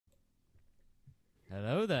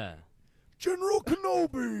Hello there. General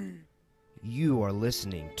Kenobi! You are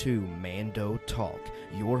listening to Mando Talk,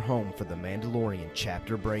 your home for the Mandalorian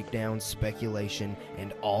chapter breakdowns, speculation,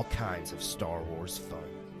 and all kinds of Star Wars fun.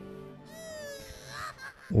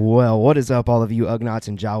 Well, what is up, all of you Ugnaughts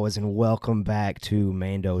and Jawas, and welcome back to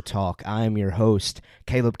Mando Talk. I am your host,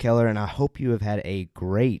 Caleb Keller, and I hope you have had a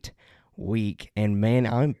great week. And man,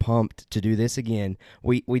 I'm pumped to do this again.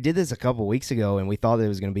 We did this a couple weeks ago, and we thought that it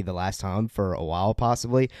was going to be the last time for a while,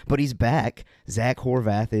 possibly. But he's back. Zach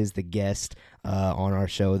Horvath is the guest on our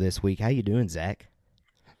show this week. How you doing, Zach?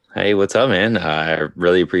 Hey, what's up, man? I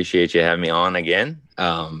really appreciate you having me on again.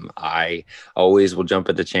 I always will jump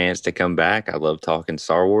at the chance to come back. I love talking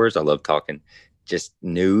Star Wars. I love talking just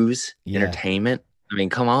news, entertainment. I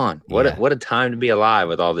mean, come on. What a time to be alive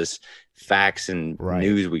with all this facts and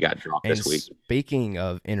news we got dropped this week. Speaking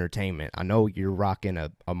of entertainment, I know you're rocking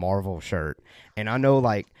a Marvel shirt, and I know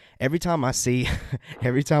like every time I see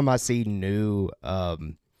new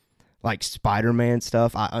like Spider-Man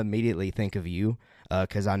stuff, I immediately think of you.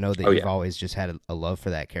 Because I know that you've always just had a love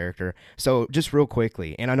for that character. So just real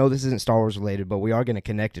quickly, and I know this isn't Star Wars related, but we are going to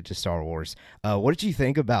connect it to Star Wars. What did you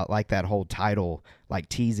think about like that whole title, like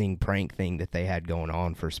teasing prank thing that they had going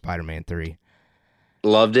on for Spider-Man 3?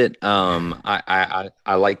 Loved it. I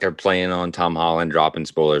like they're playing on Tom Holland, dropping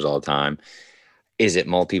spoilers all the time. Is it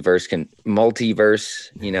multiverse,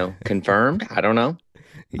 confirmed? I don't know.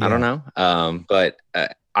 Yeah. I don't know. But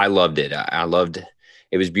I loved it. I loved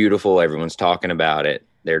it was beautiful. Everyone's talking about it.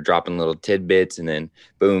 They're dropping little tidbits, and then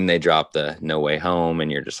boom, they drop the No Way Home,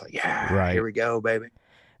 and you're just like, here we go, baby.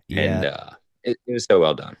 Yeah. And it was so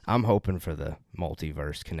well done. I'm hoping for the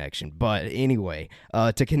multiverse connection. But anyway,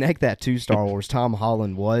 to connect that to Star Wars, Tom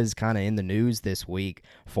Holland was kind of in the news this week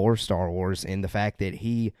for Star Wars in the fact that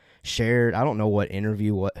he shared, I don't know what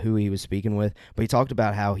interview, who he was speaking with, but he talked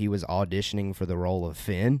about how he was auditioning for the role of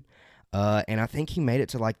Finn. And I think he made it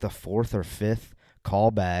to like the 4th or 5th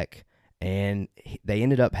callback, and they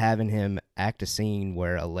ended up having him act a scene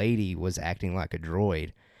where a lady was acting like a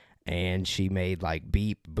droid, and she made like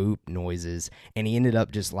beep boop noises, and he ended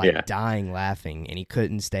up just like dying laughing, and he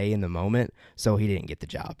couldn't stay in the moment, so he didn't get the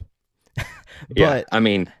job. But I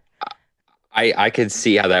mean, I could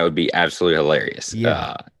see how that would be absolutely hilarious.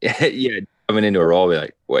 Coming into a role, be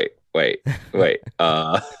like, wait.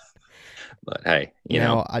 But hey,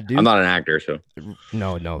 I'm not an actor, so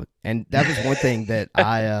no. And that was one thing that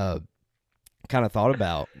I kind of thought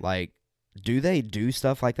about. Like, do they do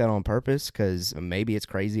stuff like that on purpose? Because maybe it's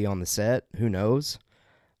crazy on the set. Who knows?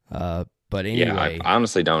 But anyway, I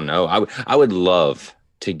honestly don't know. I would love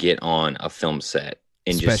to get on a film set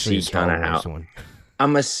and especially just see kind of how. One.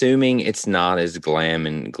 I'm assuming it's not as glam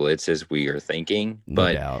and glitz as we are thinking,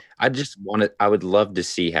 but I would love to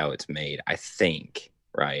see how it's made. I think,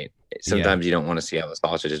 right? Sometimes you don't want to see how the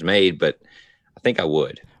sausage is made, but I think I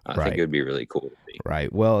would. I think it would be really cool to see.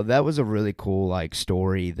 Right. Well, that was a really cool like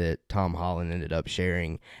story that Tom Holland ended up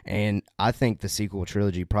sharing, and I think the sequel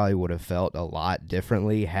trilogy probably would have felt a lot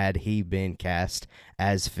differently had he been cast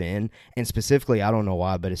as Finn. And specifically, I don't know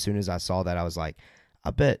why, but as soon as I saw that, I was like,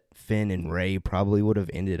 I bet Finn and Rey probably would have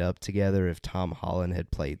ended up together if Tom Holland had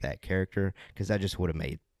played that character, because that just would have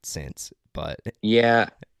made sense. But yeah,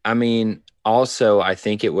 I mean, also, I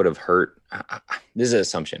think it would have hurt. This is an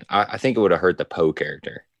assumption. I think it would have hurt the Poe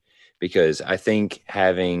character, because I think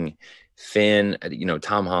having Finn,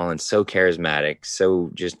 Tom Holland, so charismatic, so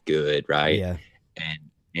just good, right? Yeah.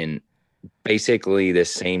 And basically the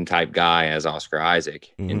same type guy as Oscar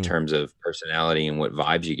Isaac in terms of personality and what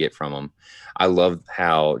vibes you get from him. I love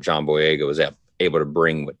how John Boyega was able to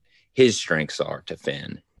bring what his strengths are to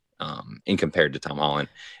Finn. In compared to Tom Holland,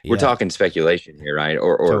 we're talking speculation here, right?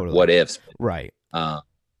 Or totally. What ifs, right?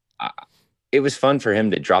 It was fun for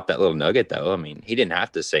him to drop that little nugget, though. I mean, he didn't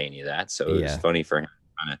have to say any of that, so it was funny for him to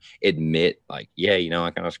kind of admit, like, I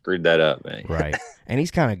kind of screwed that up, right? And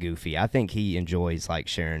he's kind of goofy. I think he enjoys like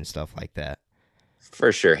sharing stuff like that.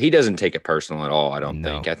 For sure, he doesn't take it personal at all. I don't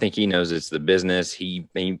think. I think he knows it's the business. He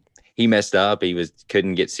messed up. He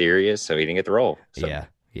couldn't get serious, so he didn't get the role. So.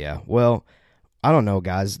 Yeah. Well, I don't know,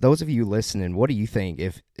 guys. Those of you listening, what do you think?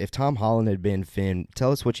 If Tom Holland had been Finn,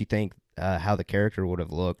 tell us what you think, how the character would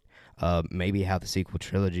have looked, maybe how the sequel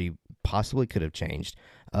trilogy possibly could have changed.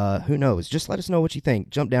 Who knows? Just let us know what you think.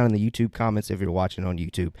 Jump down in the YouTube comments if you're watching on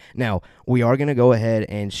YouTube. Now, we are going to go ahead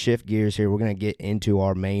and shift gears here. We're going to get into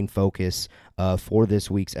our main focus for this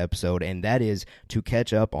week's episode, and that is to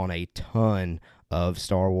catch up on a ton of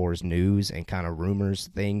Star Wars news and kind of rumors,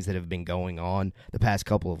 things that have been going on the past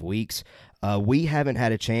couple of weeks. We haven't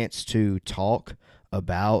had a chance to talk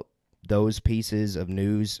about those pieces of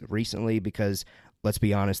news recently because let's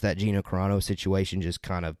be honest, that Gina Carano situation just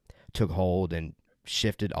kind of took hold and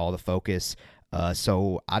shifted all the focus.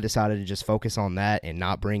 So I decided to just focus on that and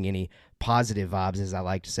not bring any positive vibes, as I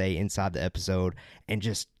like to say, inside the episode, and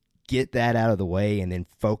just get that out of the way and then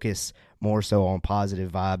focus more so on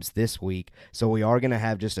positive vibes this week. So we are going to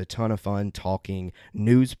have just a ton of fun talking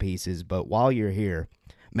news pieces. But while you're here,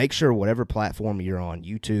 make sure whatever platform you're on,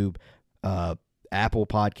 YouTube, Apple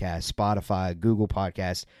Podcasts, Spotify, Google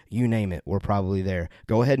Podcasts, you name it, we're probably there.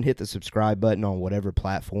 Go ahead and hit the subscribe button on whatever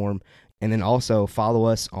platform. And then also follow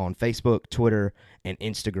us on Facebook, Twitter, and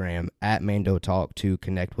Instagram at Mando Talk to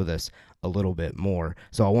connect with us a little bit more.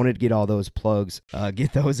 So I wanted to get all those plugs,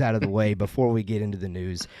 get those out of the way before we get into the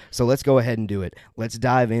news. So let's go ahead and do it. Let's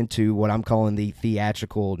dive into what I'm calling the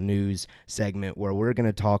theatrical news segment, where we're going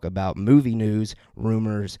to talk about movie news,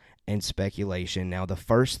 rumors, and speculation. Now, the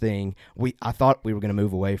first thing, I thought we were going to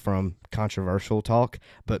move away from controversial talk,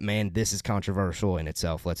 but man, this is controversial in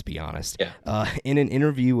itself, let's be honest. Yeah. In an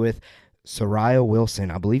interview with Soraya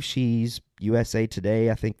Wilson, I believe she's USA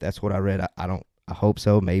Today. I think that's what I read. I hope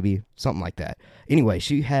so, maybe something like that. Anyway,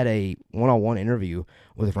 she had a one-on-one interview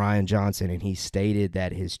with Rian Johnson, and he stated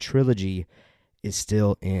that his trilogy is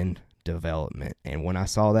still in development. And when I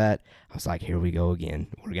saw that, I was like, here we go again.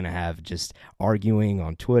 We're going to have just arguing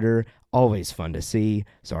on Twitter. Always fun to see,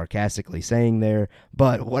 sarcastically saying there.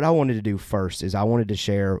 But what I wanted to do first is I wanted to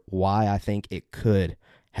share why I think it could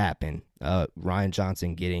happen. Rian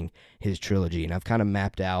Johnson getting his trilogy. And I've kind of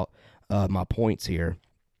mapped out my points here.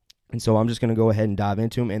 And so I'm just going to go ahead and dive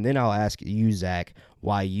into them, and then I'll ask you, Zach,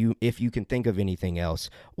 if you can think of anything else,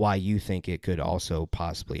 why you think it could also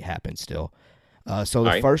possibly happen still. So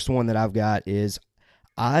the first one that I've got is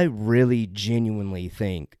I really genuinely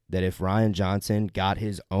think that if Rian Johnson got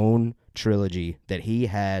his own trilogy, that he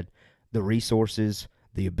had the resources,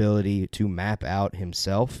 the ability to map out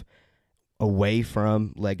himself away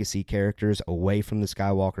from legacy characters, away from the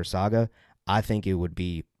Skywalker saga, I think it would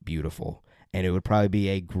be beautiful. And it would probably be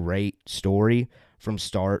a great story from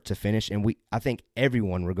start to finish. And I think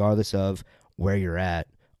everyone, regardless of where you're at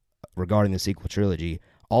regarding the sequel trilogy,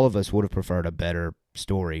 all of us would have preferred a better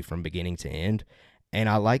story from beginning to end. And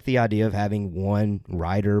I like the idea of having one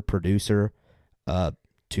writer, producer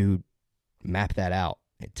to map that out,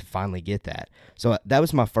 to finally get that. So that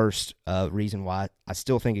was my first reason why I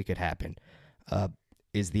still think it could happen,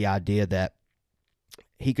 is the idea that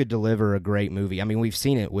he could deliver a great movie. I mean, we've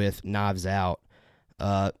seen it with Knives Out,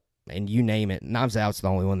 and you name it. Knives Out's the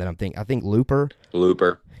only one that I'm thinking. I think Looper.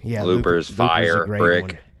 Yeah, Looper's fire, Brick.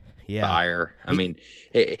 One. Yeah. Fire. I mean,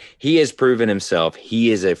 he has proven himself.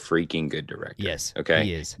 He is a freaking good director. Yes, okay.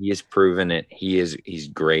 He is. He has proven it. He's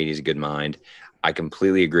great. He's a good mind. I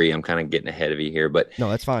completely agree. I'm kind of getting ahead of you here, but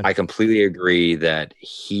no, that's fine. I completely agree that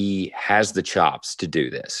he has the chops to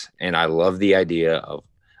do this, and I love the idea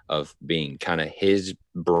of being kind of his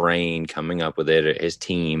brain coming up with it, his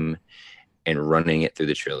team, and running it through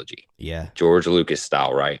the trilogy. Yeah. George Lucas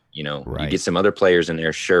style, right? You know, right. You get some other players in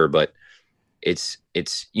there, sure, but it's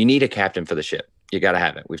you need a captain for the ship. You got to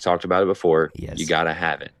have it. We've talked about it before. Yes. You got to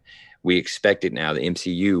have it. We expect it now. The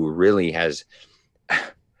MCU really has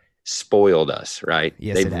spoiled us, right?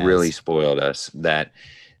 Yes, They've really spoiled us, that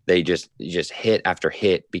they just hit after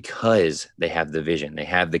hit because they have the vision. They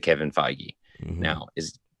have the Kevin Feige. Mm-hmm. Now,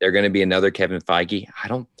 is there going to be another Kevin Feige? I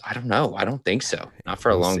don't know. I don't think so. Not for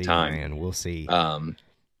a long time. Man. We'll see.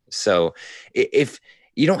 So if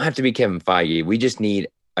you don't have to be Kevin Feige, we just need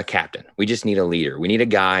a captain. We just need a leader. We need a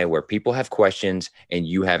guy where people have questions and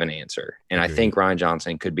you have an answer. And I think Rian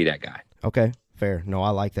Johnson could be that guy. Okay, fair. No, I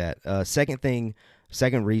like that.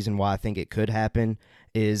 Second reason why I think it could happen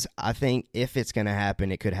is I think if it's going to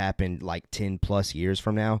happen, it could happen like 10 plus years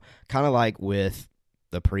from now, kind of like with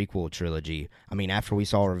the prequel trilogy. I mean, after we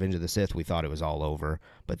saw Revenge of the Sith, we thought it was all over,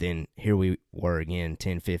 but then here we were again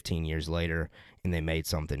 10, 15 years later, and they made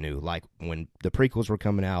something new. Like when the prequels were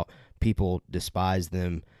coming out, people despised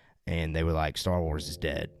them, and they were like, Star Wars is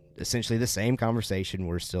dead. Essentially the same conversation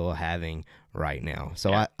we're still having right now. So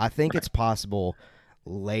yeah, I think it's possible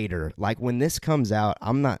later. Like when this comes out,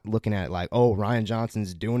 I'm not looking at it like, oh, Rian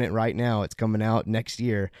Johnson's doing it right now, it's coming out next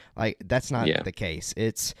year. Like that's not the case.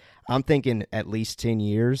 I'm thinking at least 10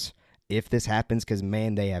 years if this happens, because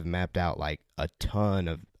man, they have mapped out like a ton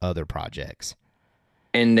of other projects.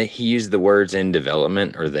 And he used the words in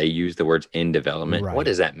development, or they used the words in development. Right. What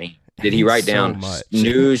does that mean? Did he write down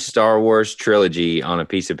new Star Wars trilogy on a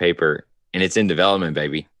piece of paper and it's in development,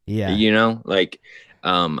 baby? Yeah. You know, like,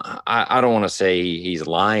 I don't want to say he's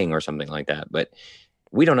lying or something like that, but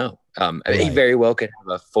we don't know. He very well could have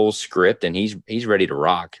a full script and he's ready to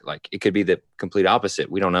rock. Like it could be the complete opposite.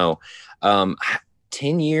 We don't know.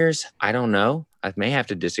 10 years, I don't know. I may have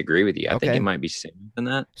to disagree with you. I think Okay. it might be sooner than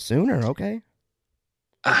that. Sooner, okay.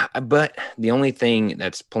 But the only thing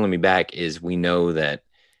that's pulling me back is we know that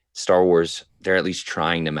Star Wars, they're at least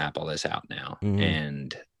trying to map all this out now. Mhm.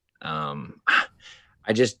 And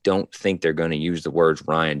I just don't think they're going to use the words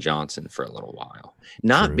Rian Johnson for a little while.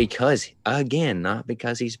 Not True. because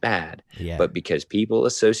he's bad, Yeah. but because people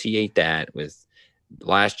associate that with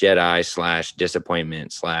Last Jedi /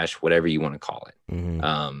 disappointment / whatever you want to call it.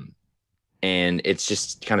 Mhm. And it's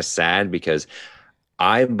just kind of sad because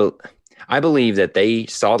I believe that they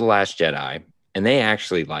saw The Last Jedi and they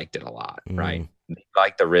actually liked it a lot, right? They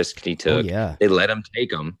liked the risk he Oh took. yeah. They let him take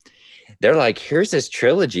them. They're like, here's this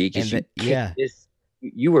trilogy because And yeah.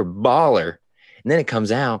 you were baller. And then it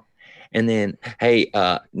comes out and then, hey,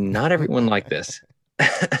 not everyone liked this.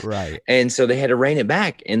 Right. And so they had to rein it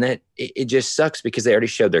back. And that it just sucks because they already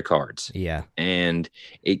showed their cards. Yeah. And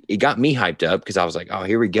it got me hyped up because I was like, oh,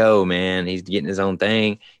 here we go, man. He's getting his own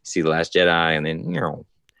thing. See The Last Jedi. And then,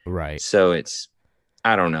 Right. So it's,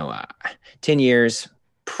 I don't know, 10 years.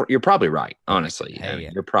 You're probably right, honestly. Hey, I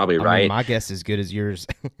mean, you're probably I right. mean, my guess is as good as yours.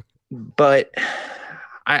 But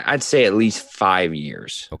I'd say at least 5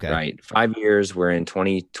 years. Okay. Right. 5 years. We're in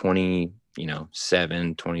 2020,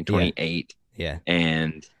 2028. Yeah.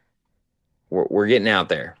 And we're getting out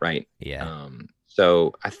there. Right. Yeah.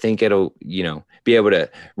 So I think it'll, be able to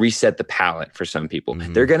reset the palette for some people.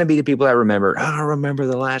 Mhm. They're going to be the people that remember, remember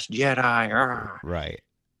The Last Jedi. Right.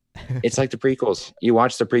 It's like the prequels. You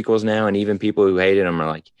watch the prequels now, and even people who hated them are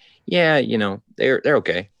like, yeah, they're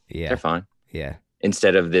okay. Yeah. They're fine. Yeah.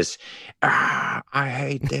 Instead of this, I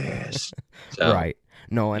hate this. So, Right.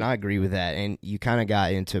 No, and I agree with that. And you kind of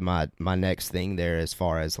got into my next thing there as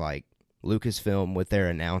far as like Lucasfilm with their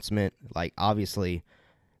announcement. Like, obviously,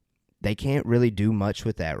 they can't really do much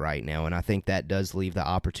with that right now. And I think that does leave the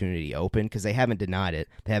opportunity open because they haven't denied it.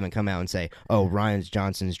 They haven't come out and say, oh, Rian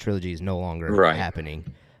Johnson's trilogy is no longer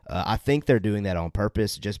happening. I think they're doing that on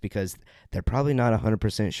purpose just because they're probably not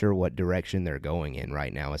 100% sure what direction they're going in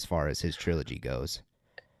right now as far as his trilogy goes.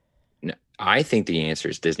 No, I think the answer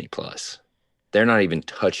is Disney Plus. They're not even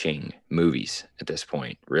touching movies at this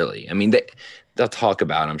point, really. I mean, they'll talk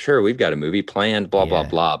about, I'm sure we've got a movie planned, blah, blah,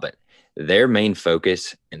 blah. But their main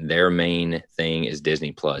focus and their main thing is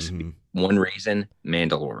Disney Plus. Mm-hmm. One reason,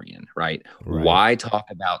 Mandalorian, right? Why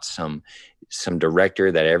talk about some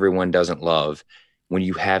director that everyone doesn't love when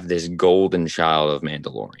you have this golden child of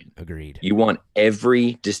Mandalorian? Agreed. You want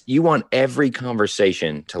every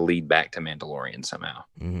conversation to lead back to Mandalorian somehow.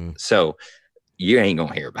 Mm-hmm. So you ain't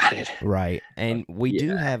gonna hear about it, right? And we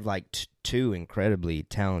do have like two incredibly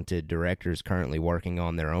talented directors currently working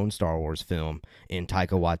on their own Star Wars film in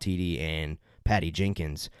Taika Waititi and Patty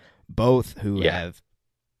Jenkins, both who have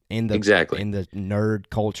in the nerd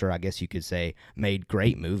culture, I guess you could say, made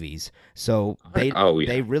great movies. So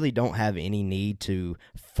they really don't have any need to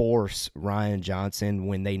force Rian Johnson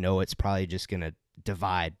when they know it's probably just going to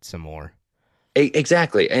divide some more.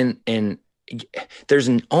 Exactly. And there's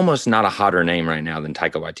almost not a hotter name right now than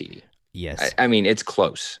Taika Waititi. Yes. I mean, it's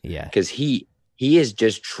close. Yeah. Because he is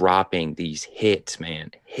just dropping these hits,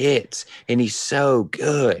 man. Hits. And he's so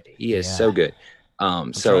good. He is so good.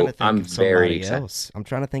 So I'm very excited. I'm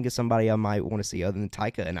trying to think of somebody I might want to see other than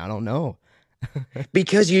Taika, and I don't know.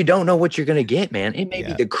 Because you don't know what you're going to get, man. It may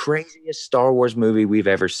be the craziest Star Wars movie we've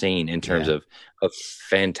ever seen in terms of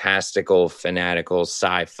fantastical, fanatical,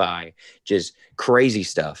 sci-fi, just crazy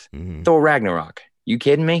stuff. Mm-hmm. Thor Ragnarok. You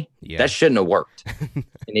kidding me? Yeah. That shouldn't have worked. And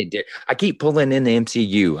it did. I keep pulling in the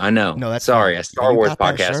MCU. I know. No, that's sorry. A Star Wars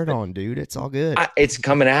podcast. That shirt on, dude. It's all good. It's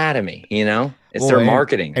coming out of me. It's their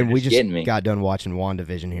marketing. And we just got done watching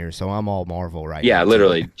WandaVision here, so I'm all Marvel right now. Yeah,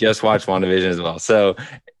 literally, just watched WandaVision as well. So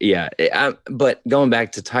yeah, but going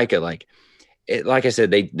back to Taika, like I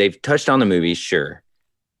said, they've touched on the movies, sure,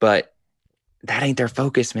 but that ain't their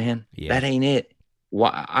focus, man. Yeah. That ain't it.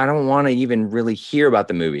 Why? I don't want to even really hear about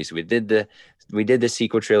the movies. We did the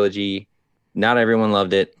sequel trilogy. Not everyone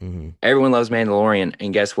loved it. Mm-hmm. Everyone loves Mandalorian.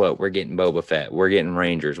 And guess what? We're getting Boba Fett. We're getting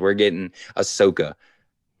Rangers. We're getting Ahsoka.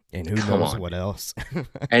 And who knows what else?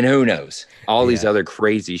 And who knows? All these other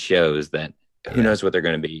crazy shows that who knows what they're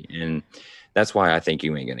going to be. And that's why I think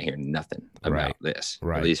you ain't going to hear nothing about this,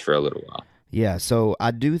 at least for a little while. Yeah, so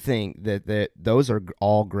I do think that those are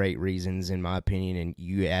all great reasons, in my opinion, and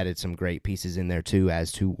you added some great pieces in there, too,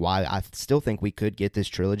 as to why I still think we could get this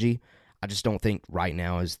trilogy. I just don't think right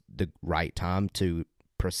now is the right time to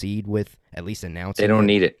proceed with at least announcing it. They don't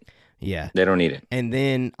need it. Yeah. They don't need it. And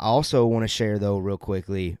then I also want to share, though, real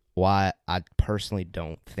quickly, why I personally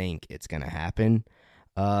don't think it's going to happen.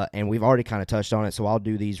 And we've already kind of touched on it, so I'll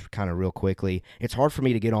do these kind of real quickly. It's hard for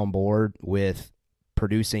me to get on board with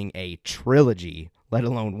producing a trilogy, let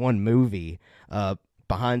alone one movie,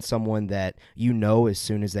 behind someone that as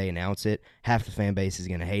soon as they announce it, half the fan base is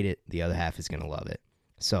going to hate it, the other half is going to love it.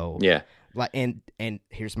 So yeah, and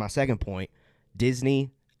here's my second point: Disney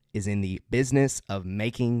is in the business of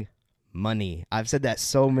making money. I've said that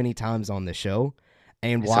so many times on the show.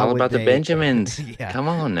 And it's all about the Benjamins. Yeah. Come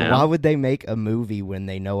on now. Why would they make a movie when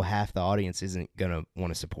they know half the audience isn't gonna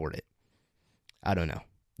want to support it? I don't know.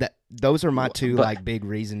 Those are my two big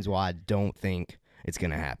reasons why I don't think it's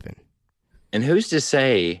gonna happen. And who's to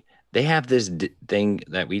say they have this thing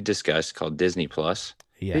that we discussed called Disney Plus?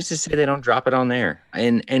 Yeah. Who's to say they don't drop it on there?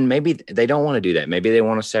 And maybe they don't want to do that. Maybe they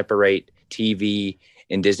want to separate TV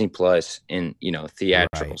and Disney Plus and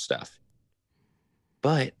theatrical stuff.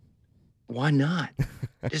 But why not?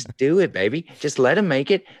 Just do it, baby. Just let them make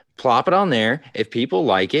it. Plop it on there. If people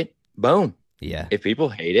like it, boom. Yeah. If people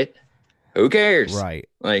hate it, who cares? Right.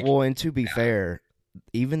 Like, well, and to be fair,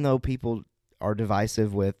 even though people are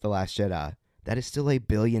divisive with The Last Jedi, that is still a $1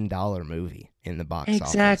 billion movie in the box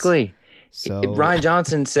office. Exactly. So Rian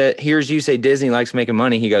Johnson hears you say Disney likes making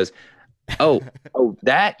money. He goes, oh,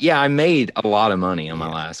 that? Yeah, I made a lot of money on my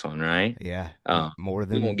last one, right? Yeah. More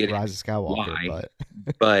than Rise of Skywalker.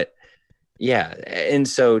 But yeah. And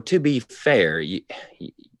so to be fair, you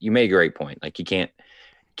made a great point. Like you can't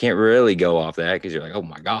really go off that because you're like, oh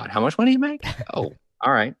my God, how much money you make? Oh,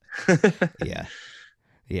 all right. Yeah.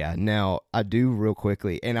 Yeah. Now, I do real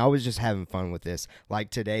quickly, and I was just having fun with this.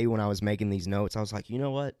 Like today when I was making these notes, I was like, you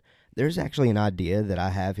know what? There's actually an idea that I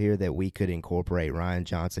have here that we could incorporate Rian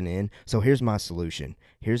Johnson in. So here's my solution.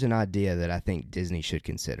 Here's an idea that I think Disney should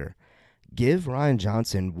consider. Give Rian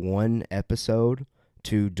Johnson one episode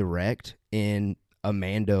to direct in a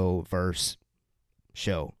Mandoverse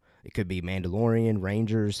show. It could be Mandalorian,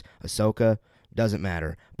 Rangers, Ahsoka, doesn't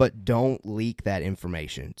matter. But don't leak that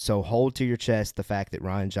information. So hold to your chest the fact that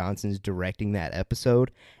Rian Johnson's directing that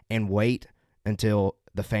episode and wait until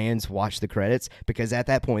the fans watch the credits, because at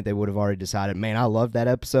that point they would have already decided, man, I love that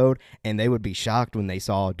episode, and they would be shocked when they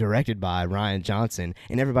saw directed by Rian Johnson,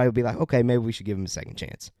 and everybody would be like, okay, maybe we should give him a second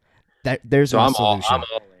chance. There's my solution. I'm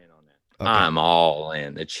all in on that. Okay. I'm all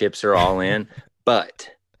in. The chips are all in, but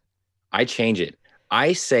I change it.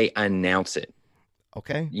 I say announce it.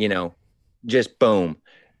 Okay. Just boom,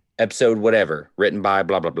 episode whatever, written by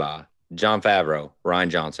blah, blah, blah. Jon Favreau, Rian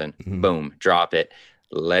Johnson, boom, drop it.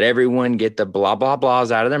 Let everyone get the blah, blah,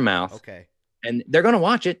 blahs out of their mouth. Okay. And they're going to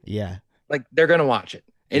watch it. Yeah. Like, they're going to watch it.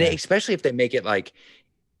 And especially if they make it like,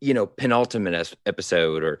 penultimate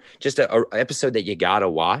episode or just a episode that you got to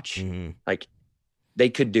watch. Like, they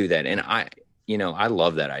could do that. And I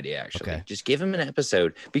love that idea, actually. Okay. Just give him an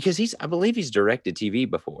episode because I believe he's directed TV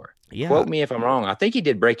before. Yeah. Quote me if I'm wrong. I think he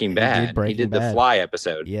did Breaking Bad. He did the Fly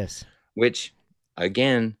episode. Yes. Which,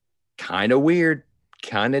 again, kind of weird.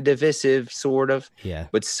 Kind of divisive, sort of. Yeah.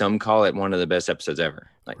 But some call it one of the best episodes ever.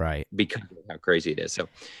 Like, right. Because of how crazy it is. So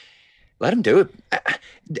let him do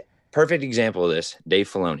it. Perfect example of this, Dave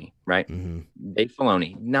Filoni, right? Dave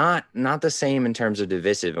Filoni, not the same in terms of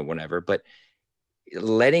divisive or whatever, but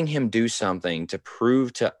letting him do something to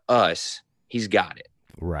prove to us he's got it.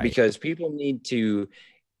 Right. Because people need to,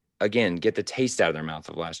 again, get the taste out of their mouth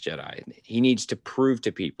of Last Jedi. He needs to prove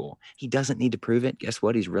to people. He doesn't need to prove it. Guess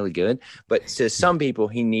what? He's really good. But to some people,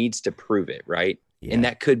 he needs to prove it, right? Yeah. And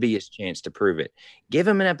that could be his chance to prove it. Give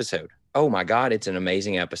him an episode. Oh, my God, it's an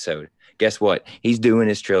amazing episode. Guess what? He's doing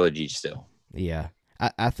his trilogy still. Yeah.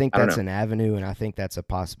 I think that's an avenue, and I think that's a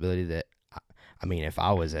possibility that, I mean, if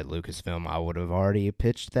I was at Lucasfilm, I would have already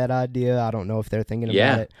pitched that idea. I don't know if they're thinking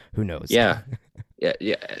about it. Who knows? Yeah.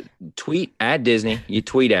 Yeah. Tweet at Disney. You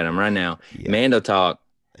tweet at him right now. Yeah. Mando Talk.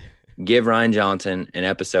 Give Rian Johnson an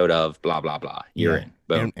episode of blah, blah, blah. You're in.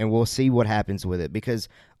 Boom. And we'll see what happens with it because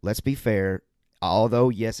let's be fair. Although,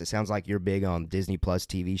 yes, it sounds like you're big on Disney Plus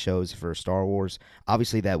TV shows for Star Wars.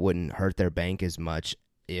 Obviously, that wouldn't hurt their bank as much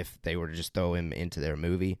if they were to just throw him into their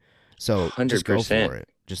movie. So 100%. Just go for it.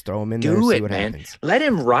 Just throw him in there and see what happens. Let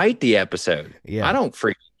him write the episode. Yeah. I don't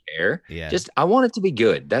freaking care. Yeah. Just, I want it to be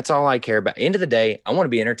good. That's all I care about. End of the day, I want to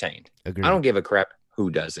be entertained. Agreed. I don't give a crap who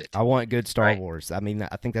does it. I want good Star Wars. I mean,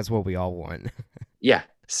 I think that's what we all want. Yeah.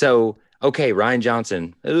 So, okay, Rian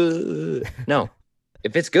Johnson. No.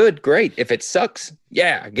 If it's good, great. If it sucks,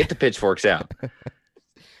 yeah, get the pitchforks out.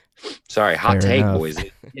 Sorry, hot take, boys.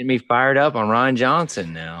 Get me fired up on Rian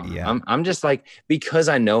Johnson now. Yeah. I'm just like, because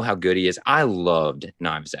I know how good he is. I loved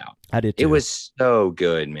Knives Out. I did too. It was so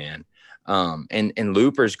good, man. And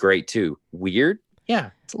Looper's great too. Weird? Yeah,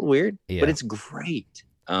 it's a little weird, but it's great.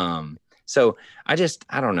 So I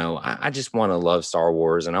don't know. I just want to love Star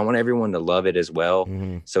Wars and I want everyone to love it as well.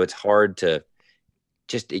 So it's hard to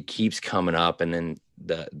it keeps coming up and then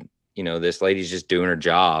this lady's just doing her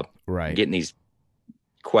job, Right. getting these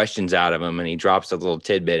questions out of him, and he drops a little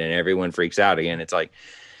tidbit and everyone freaks out again. It's like,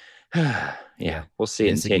 yeah, we'll see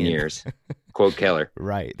it in 10 years. Quote Keller.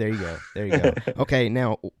 Right. There you go. There you go. Okay,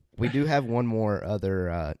 now we do have one more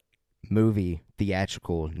other movie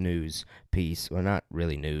theatrical news piece. Well, not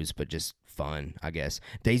really news, but just fun, I guess.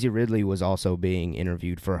 Daisy Ridley was also being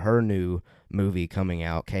interviewed for her new movie coming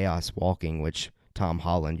out, Chaos Walking, which Tom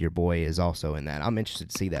Holland, your boy, is also in that. I'm interested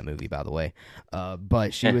to see that movie, by the way.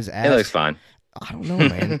 But she was asked. It looks fine. I don't know,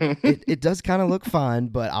 man. it does kind of look fine,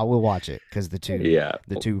 but I will watch it because the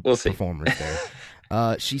two performers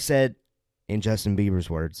there. She said, in Justin Bieber's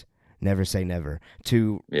words, "Never say never,"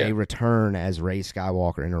 to a return as Rey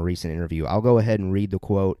Skywalker in a recent interview. I'll go ahead and read the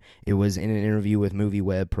quote. It was in an interview with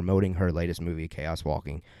MovieWeb promoting her latest movie, Chaos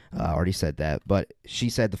Walking. I already said that, but she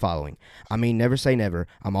said the following. "I mean, never say never.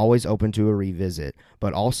 I'm always open to a revisit,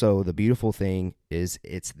 but also the beautiful thing is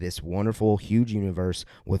it's this wonderful, huge universe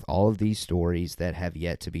with all of these stories that have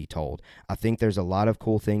yet to be told. I think there's a lot of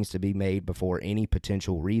cool things to be made before any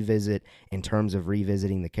potential revisit. In terms of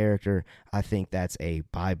revisiting the character, I think that's a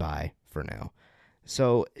bye-bye for now."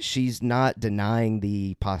 So she's not denying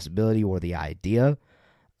the possibility or the idea,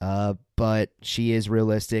 but she is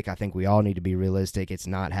realistic. I think we all need to be realistic. It's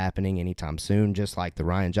not happening anytime soon, just like the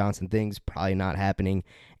Rian Johnson thing's probably not happening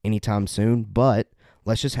anytime soon, but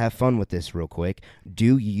let's just have fun with this real quick.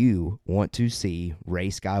 Do you want to see Rey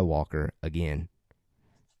Skywalker again?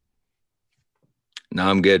 No,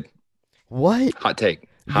 I'm good. What? Hot take.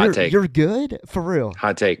 You're good? For real?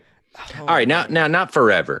 Hot take. All right, now, not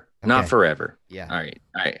forever. Okay. Not forever. Yeah. All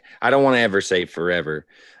right. I don't want to ever say forever.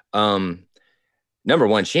 Number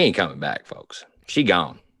one, she ain't coming back, folks. She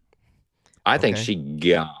gone. I think she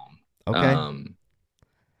gone. Okay.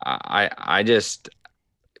 I just,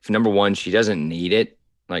 number one, she doesn't need it.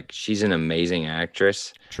 Like, she's an amazing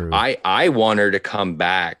actress. True. I want her to come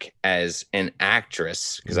back as an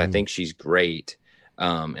actress because I think she's great.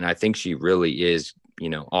 And I think she really is,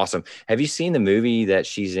 awesome. Have you seen the movie that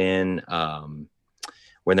she's in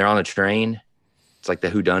when they're on a train? It's like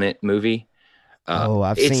the Whodunit movie.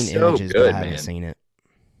 I've seen images, but I haven't seen it.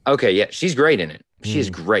 Okay, yeah, she's great in it. She is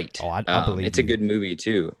great. Oh, I believe it's a good movie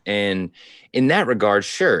too. And in that regard,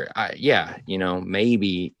 sure,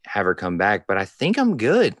 maybe have her come back. But I think I'm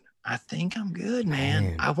good.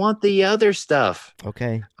 Man. I want the other stuff.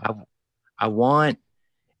 Okay. I want.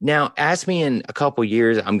 Now, ask me in a couple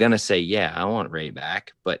years, I'm gonna say, yeah, I want Ray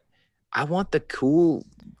back. But I want the cool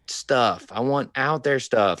stuff. I want out there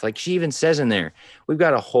stuff. Like she even says in there, we've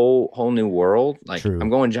got a whole new world. Like I'm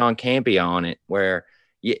going John Campea on it, where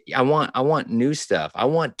I want new stuff. I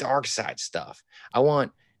want dark side stuff. I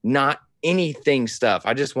want not anything stuff.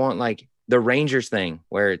 I just want like the Rangers thing,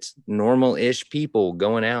 where it's normal-ish people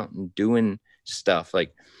going out and doing stuff.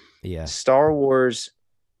 Like, Star Wars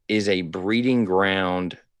is a breeding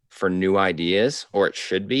ground for new ideas, or it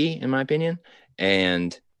should be, in my opinion.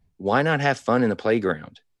 And why not have fun in the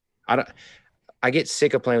playground? I get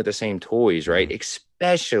sick of playing with the same toys, right?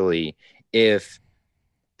 Especially if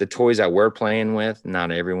the toys that we're playing with,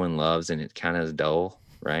 not everyone loves, and it kind of is dull,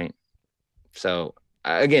 right? So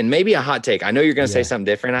again, maybe a hot take. I know you're going to say something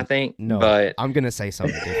different, I think. No, but I'm going to say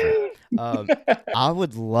something different. I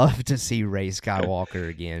would love to see Rey Skywalker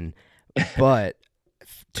again, but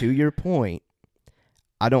to your point,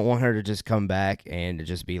 I don't want her to just come back and to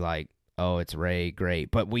just be like, oh, it's Rey,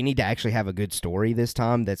 great. But we need to actually have a good story this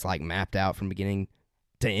time that's like mapped out from beginning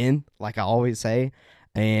to end, like I always say.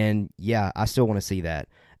 And yeah, I still want to see that.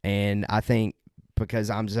 And I think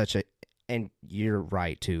because I'm and you're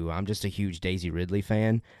right too, I'm just a huge Daisy Ridley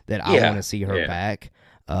fan that I want to see her back.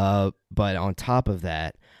 But on top of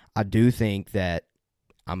that, I do think that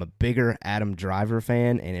I'm a bigger Adam Driver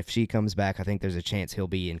fan, and if she comes back, I think there's a chance he'll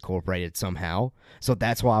be incorporated somehow. So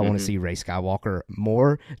that's why I want to see Rey Skywalker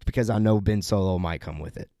more, because I know Ben Solo might come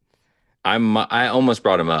with it. I almost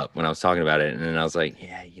brought him up when I was talking about it, and then I was like,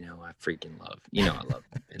 I freaking love, I love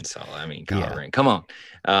Ben Solo. I mean, Kylo Ren, come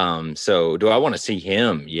on. So do I want to see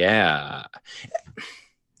him? Yeah.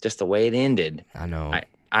 Just the way it ended. I know.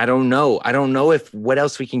 I don't know. I don't know what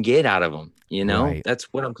else we can get out of him. Right.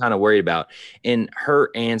 That's what I'm kind of worried about. And her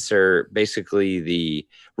answer, basically the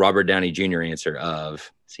Robert Downey Jr. answer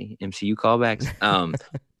of, MCU callbacks.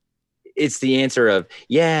 It's the answer of,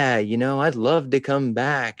 I'd love to come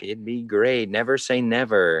back. It'd be great. Never say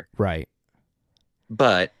never. Right.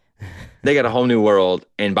 But they got a whole new world,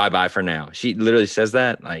 and bye-bye for now. She literally says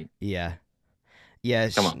that. Like, yeah.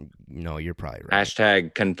 Come on. No, you're probably right.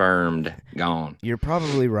 Hashtag confirmed, gone. You're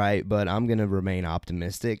probably right, but I'm going to remain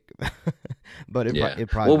optimistic. But it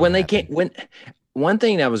probably when they can't, one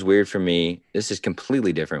thing that was weird for me, this is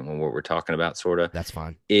completely different from what we're talking about, sort of, That's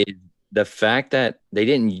fine. is the fact that they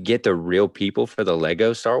didn't get the real people for the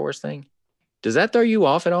Lego Star Wars thing. Does that throw you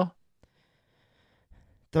off at all?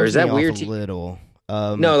 Or is Throws me that off a weird to you? little.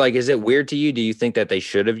 No, like, is it weird to you? Do you think that they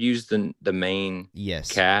should have used the main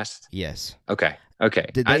Yes. cast? Yes. Okay. Okay.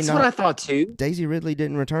 Did they That's what not? I thought too. Daisy Ridley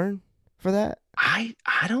didn't return for that? I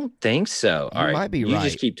don't think so. All You right. might be You right.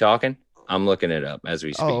 just keep talking. I'm looking it up as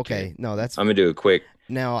we speak. Oh, okay. Here. No, that's I'm gonna do a quick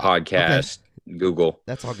now. Okay, podcast Google.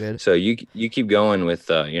 that's all good. So you keep going with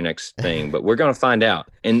your next thing, but we're gonna find out.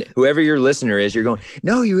 And whoever your listener is, you're going,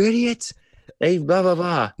 no, you idiots. They blah blah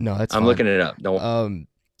blah. No, that's I'm fine. looking it up. Don't.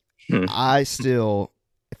 I still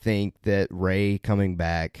think that Ray coming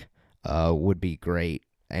back would be great.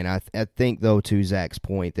 And I think, though, to Zach's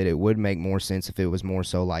point, that it would make more sense if it was more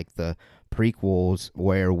so like the prequels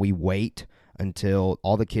where we wait until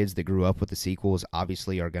all the kids that grew up with the sequels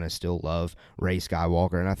obviously are going to still love Ray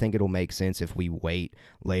Skywalker. And I think it'll make sense if we wait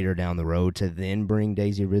later down the road to then bring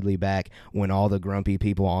Daisy Ridley back when all the grumpy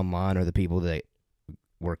people online are the people that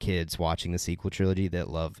were kids watching the sequel trilogy that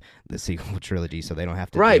love the sequel trilogy, so they don't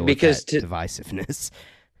have to Right, deal with because that divisiveness.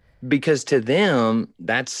 Because to them,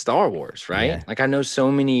 that's Star Wars, right? Yeah. Like I know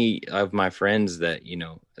so many of my friends that,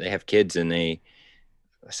 they have kids and I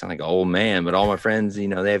sound like an old man, but all my friends, they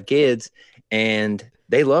have kids and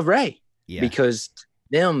they love Ray Yeah. because to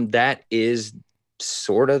them, that is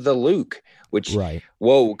sort of the Luke, which, Right.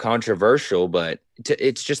 whoa, controversial, but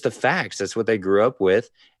it's just the facts. That's what they grew up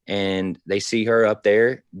with. And they see her up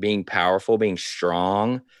there being powerful, being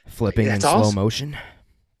strong. Flipping in That's slow awesome. motion.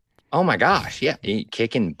 Oh my gosh. Yeah.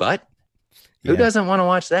 Kicking butt. Who Yeah. doesn't want to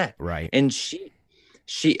watch that? Right. And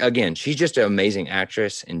again, she's just an amazing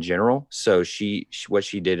actress in general. So what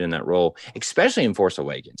she did in that role, especially in Force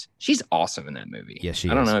Awakens, she's awesome in that movie. Yes, she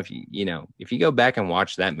I don't is. know if you go back and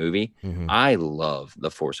watch that movie, Mhm. I love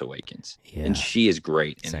The Force Awakens. Yeah. And she is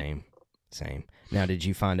great in it. Same. Now, did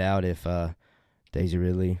you find out if Daisy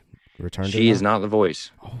Ridley returned? She is not the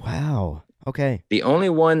voice. Oh, wow. Okay. The only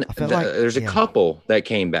one, I felt like- there's a yeah. couple that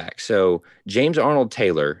came back. So James Arnold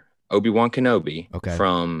Taylor, Obi-Wan Kenobi Okay.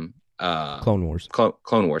 from Clone Wars.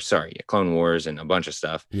 Clone Wars, sorry. Clone Wars and a bunch of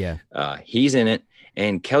stuff. Yeah. He's in it.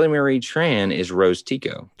 And Kelly Marie Tran is Rose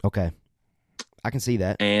Tico. Okay. I can see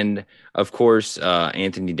that. And, of course,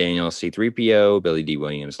 Anthony Daniels, C-3PO, Billy D.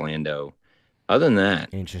 Williams, Lando. Other than that,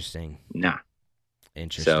 Interesting. nah.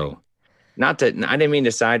 Interesting. So, I didn't mean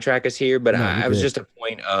to sidetrack us here, but No, I you're was good. just a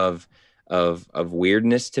point of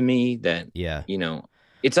weirdness to me that, Yeah.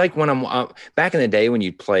 it's like when I'm back in the day when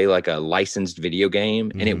you'd play like a licensed video game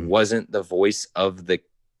and it Mhm. wasn't the voice of the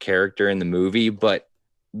character in the movie, but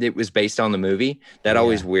it was based on the movie. That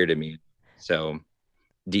always Yeah. weirded me. So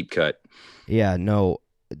deep cut. Yeah, no.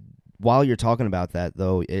 While you're talking about that,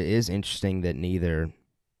 though, it is interesting that neither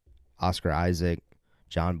Oscar Isaac,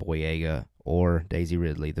 John Boyega, or Daisy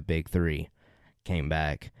Ridley, the big three, came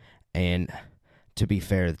back. And to be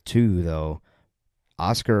fair, too, though,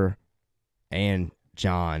 Oscar and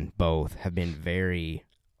John both have been very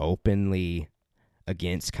openly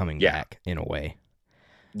against coming Yeah. back in a way.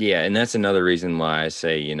 Yeah, and that's another reason why I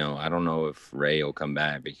say, I don't know if Ray will come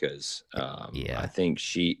back because Yeah. I think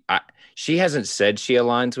she hasn't said she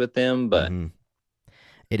aligns with them, but Mhm.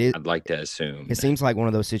 It is. I'd like to assume. It seems like one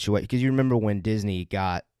of those situations because you remember when Disney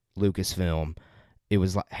got Lucasfilm, it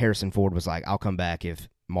was like Harrison Ford was like, "I'll come back if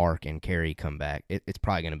Mark and Carrie come back." It's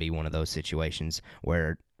probably going to be one of those situations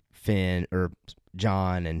where Finn or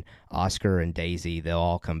John and Oscar and Daisy, they'll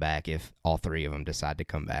all come back if all three of them decide to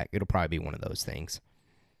come back. It'll probably be one of those things.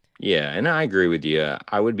 Yeah, and I agree with you.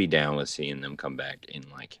 I would be down with seeing them come back in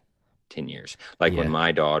like 10 years. Like Yeah. when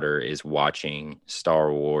my daughter is watching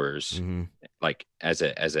Star Wars, Mm-hmm. like as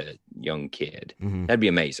a young kid. Mm-hmm. That'd be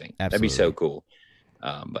amazing. That'd be so cool.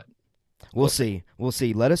 But We'll see. We'll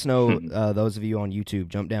see. Let us know, those of you on YouTube,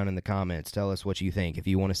 jump down in the comments. Tell us what you think. If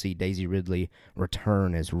you want to see Daisy Ridley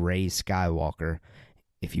return as Rey Skywalker,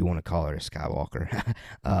 if you want to call her a Skywalker,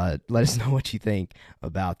 let us know what you think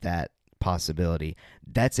about that possibility.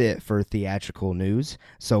 That's it for theatrical news.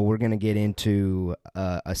 So we're going to get into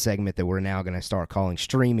a segment that we're now going to start calling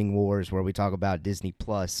Streaming Wars, where we talk about Disney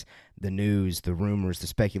Plus, the news, the rumors, the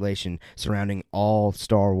speculation surrounding all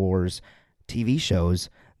Star Wars TV shows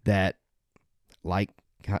that, like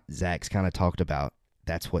Zach's kind of talked about,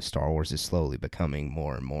 that's what Star Wars is slowly becoming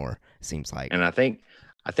more and more, seems like. and I think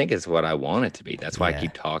it's what I want it to be. That's why Yeah. I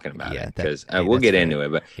keep talking about Yeah, it because hey, we'll that's get fair. into it.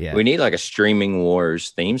 But Yeah. we need like a Streaming Wars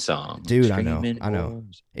theme song. Dude, I know. Streaming I know.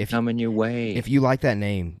 Wars If coming your way. If you like that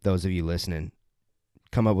name, those of you listening,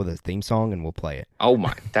 come up with a theme song and we'll play it. Oh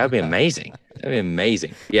my, that'd be amazing. That'd be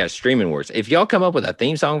amazing. Yeah, Streaming Wars. If y'all come up with a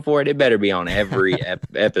theme song for it, it better be on every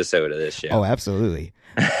episode of this show. Oh, absolutely.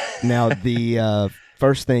 Now, the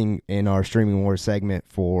first thing in our Streaming Wars segment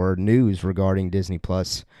for news regarding Disney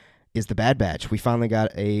Plus is the Bad Batch. We finally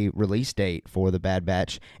got a release date for the Bad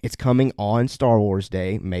Batch. It's coming on Star Wars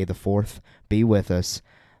Day, May the 4th. Be with us.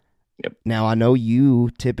 Yep. Now, I know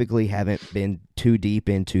you typically haven't been too deep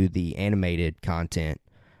into the animated content.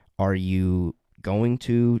 Are you going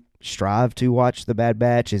to strive to watch the Bad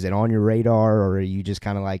Batch? Is it on your radar, or are you just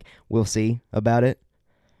kind of like, we'll see about it?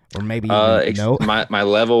 Or maybe no? My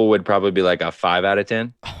level would probably be like a 5 out of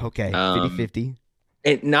 10. Okay, 50-50.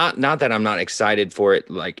 Not that I'm not excited for it.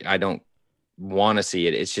 Like, I don't want to see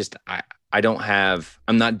it. It's just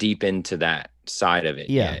I'm not deep into that side of it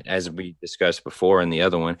yet. As we discussed before in the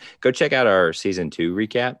other one, go check out our season 2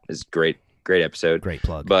 recap. It's great episode. Great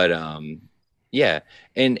plug. But yeah,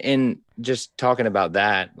 and just talking about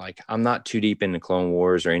that, like, I'm not too deep into Clone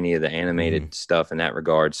Wars or any of the animated stuff in that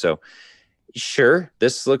regard. So sure,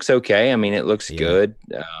 this looks okay. I mean, it looks good.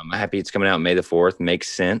 I'm happy it's coming out May the 4th. Makes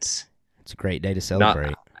sense. It's a great day to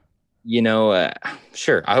celebrate.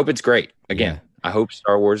 Sure. I hope it's great. Again, I hope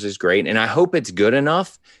Star Wars is great, and I hope it's good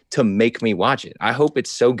enough to make me watch it. I hope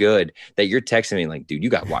it's so good that you're texting me like, dude, you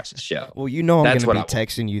got to watch this show. Well, I'm going to be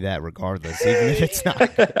texting you that regardless, even if it's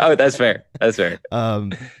not. Oh, that's fair. That's fair.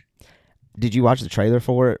 Did you watch the trailer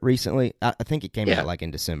for it recently? I think it came out like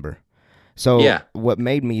in December. So what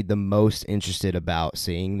made me the most interested about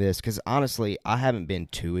seeing this, because honestly, I haven't been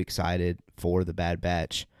too excited for the Bad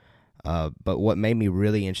Batch, but what made me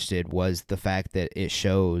really interested was the fact that it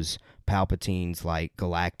shows Palpatine's like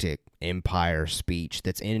galactic empire speech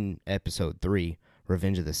that's in episode 3,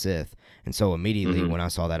 Revenge of the Sith. And so immediately when I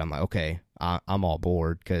saw that, I'm like, okay, I'm all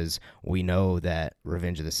board, because we know that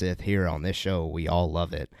Revenge of the Sith here on this show, we all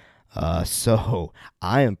love it. So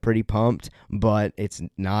I am pretty pumped, but it's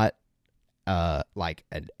not like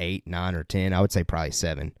an 8, 9, or 10. I would say probably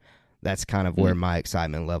 7. That's kind of where my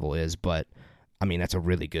excitement level is, but I mean, that's a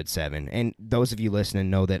really good 7. And those of you listening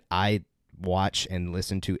know that I watch and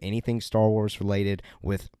listen to anything Star Wars related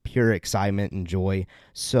with pure excitement and joy.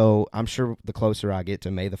 So I'm sure the closer I get to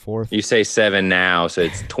May the 4th. You say 7 now, so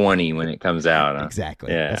it's 20 when it comes out. Huh?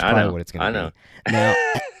 Exactly. Yeah, that's probably what it's going to be. Now,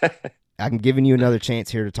 I'm giving you another chance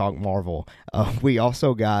here to talk Marvel. We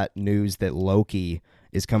also got news that Loki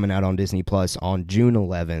is coming out on Disney Plus on June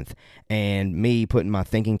 11th, and me putting my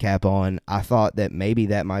thinking cap on, I thought that maybe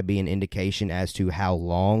that might be an indication as to how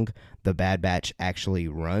long the Bad Batch actually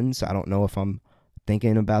runs. I don't know if I'm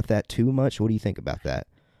thinking about that too much. What do you think about that?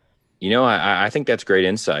 I think that's great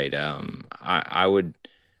insight. I would.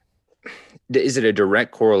 Is it a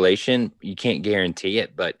direct correlation? You can't guarantee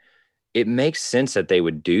it, but it makes sense that they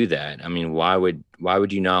would do that. I mean, why would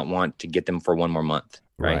you not want to get them for one more month?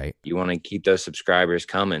 Right. You want to keep those subscribers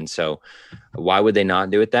coming. So why would they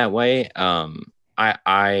not do it that way?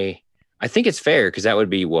 I think it's fair, because that would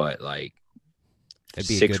be what, like, it'd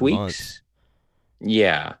be 6 weeks. Month.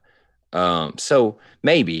 Yeah. So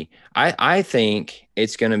maybe I think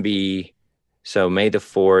it's going to be, so May the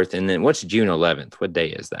 4th. And then what's June 11th? What day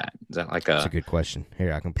is that? Is that like That's a good question.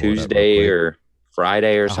 Here, I can pull Tuesday it up or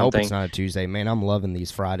Friday or something? I hope it's not a Tuesday. Man, I'm loving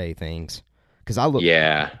these Friday things. Because I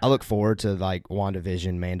look forward to like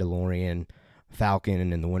WandaVision, Mandalorian,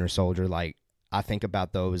 Falcon, and the Winter Soldier. Like, I think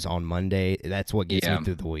about those on Monday. That's what gets me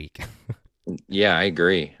through the week. Yeah, I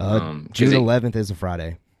agree. June 11th is a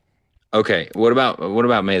Friday. Okay. What about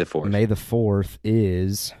May the 4th? May the 4th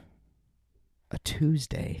is a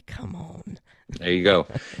Tuesday. Come on. There you go.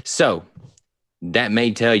 So that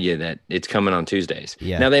may tell you that it's coming on Tuesdays.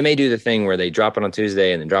 Yeah. Now, they may do the thing where they drop it on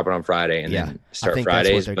Tuesday and then drop it on Friday and then start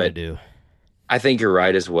Fridays. That's what they're going to do. I think you're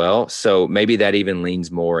right as well. So maybe that even leans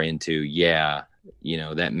more into,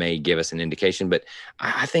 that may give us an indication. But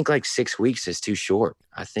I think like 6 weeks is too short.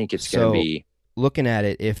 I think it's going to be. Looking at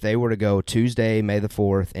it, if they were to go Tuesday, May the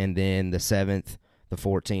 4th, and then the 7th, the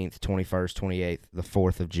 14th, 21st, 28th, the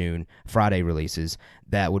 4th of June, Friday releases,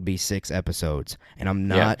 that would be 6 episodes. And I'm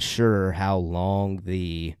not sure how long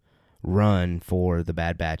the run for the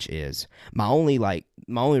Bad Batch is. My only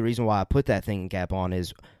reason why I put that thinking cap on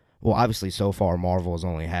is, well, obviously so far Marvel has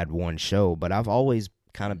only had one show, but I've always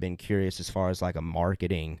kind of been curious as far as like a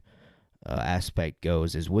marketing aspect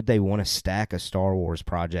goes, is would they want to stack a Star Wars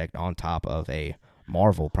project on top of a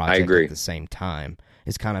Marvel project at the same time?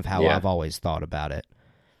 Is kind of how I've always thought about it.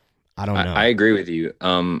 I don't know. I agree with you.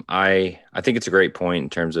 I think it's a great point in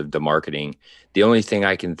terms of the marketing. The only thing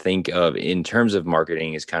I can think of in terms of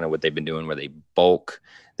marketing is kind of what they've been doing, where they bulk.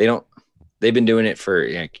 They've been doing it for,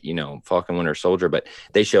 Falcon Winter Soldier, but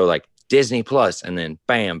they show like Disney Plus, and then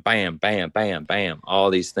bam, bam, bam, bam, bam,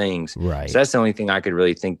 all these things. Right. So that's the only thing I could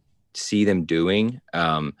really see them doing.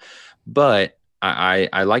 But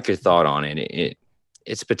I like your thought on it.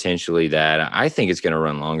 It's potentially that. I think it's going to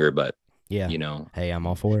run longer, but Yeah. Hey, I'm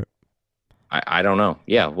all for it. I don't know.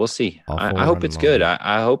 Yeah, we'll see. I hope it's good.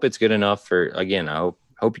 I hope it's good enough for, again, I hope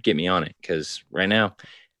you get me on it, because right now,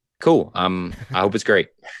 cool. I hope it's great.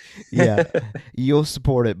 Yeah. You'll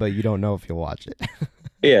support it, but you don't know if you'll watch it.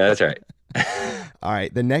 Yeah, that's right. All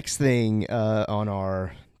right. The next thing on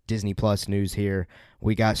our Disney Plus news here,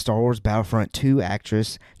 we got Star Wars Battlefront 2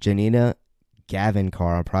 actress Janina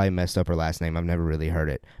Gavankar. I probably messed up her last name. I've never really heard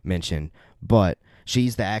it mentioned, but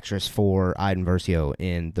she's the actress for Iden Versio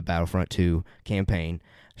in the Battlefront 2 campaign.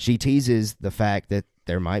 She teases the fact that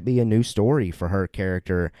there might be a new story for her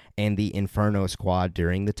character and the Inferno Squad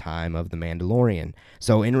during the time of The Mandalorian.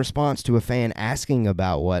 So in response to a fan asking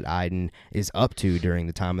about what Iden is up to during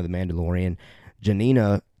the time of The Mandalorian,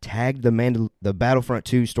 Janina tagged the Battlefront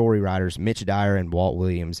 2 story writers Mitch Dyer and Walt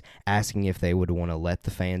Williams, asking if they would want to let the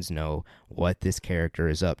fans know what this character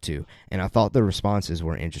is up to. And I thought the responses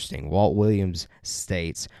were interesting. Walt Williams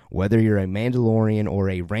states, "Whether you're a Mandalorian or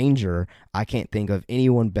a Ranger, I can't think of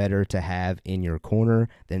anyone better to have in your corner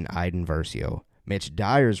than Iden Versio." Mitch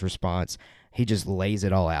Dyer's response, he just lays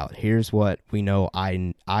it all out. Here's what we know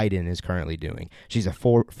Iden is currently doing. She's a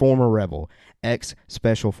former rebel,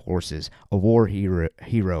 ex-Special Forces, a war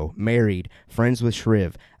hero, married, friends with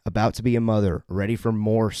Shriv, about to be a mother, ready for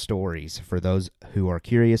more stories. For those who are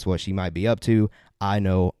curious what she might be up to, I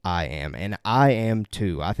know I am. And I am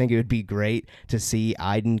too. I think it would be great to see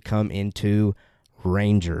Iden come into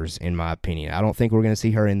Rangers, in my opinion. I don't think we're going to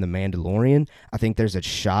see her in The Mandalorian. I think there's a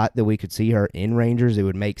shot that we could see her in Rangers. It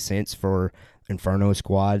would make sense for Inferno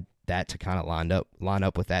Squad, that to kind of line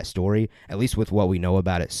up with that story, at least with what we know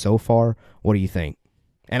about it so far. What do you think?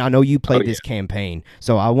 And I know you played this campaign,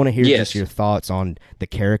 so I want to hear just your thoughts on the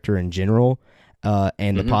character in general,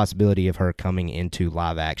 and the possibility of her coming into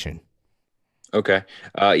live action. Okay.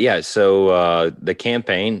 So the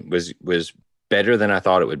campaign was better than I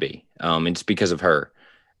thought it would be. It's because of her.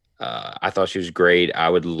 I thought she was great. I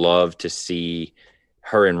would love to see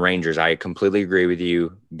her in Rangers. I completely agree with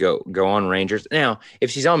you. Go on Rangers. Now, if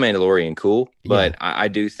she's on Mandalorian, cool. But I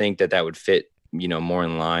do think that would fit, more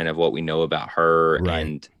in line of what we know about her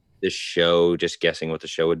and this show, just guessing what the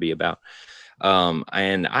show would be about.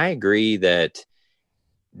 And I agree that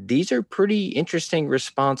these are pretty interesting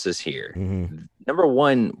responses here. Mm-hmm. Number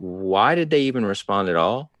one, why did they even respond at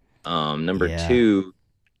all? Number two,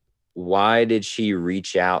 why did she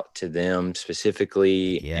reach out to them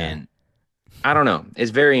specifically? Yeah. And I don't know.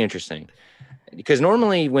 It's very interesting, because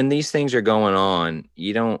normally when these things are going on,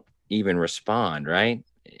 you don't even respond, right?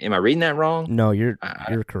 Am I reading that wrong? No, you're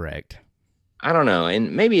correct. I don't know.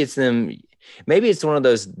 And maybe it's them. Maybe it's one of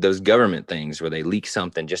those government things where they leak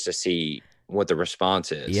something just to see what the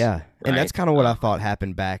response is. Yeah. Right? And that's kind of what I thought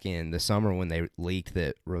happened back in the summer when they leaked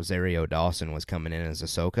that Rosario Dawson was coming in as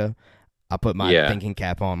Ahsoka. I put my thinking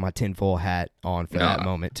cap on, my tinfoil hat on for that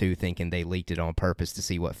moment too, thinking they leaked it on purpose to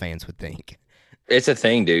see what fans would think. It's a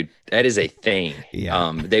thing, dude. That is a thing.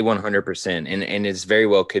 Yeah. They 100%. And it's very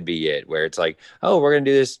well could be it, where it's like, oh, we're going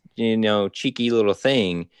to do this, cheeky little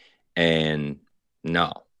thing. And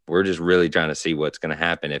no, we're just really trying to see what's going to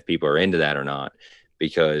happen, if people are into that or not.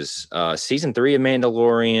 Because season 3 of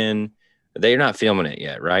Mandalorian, they're not filming it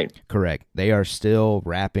yet, right? Correct. They are still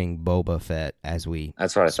wrapping Boba Fett as we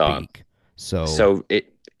That's what speak. I thought. So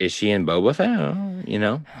is she in Boba Fett?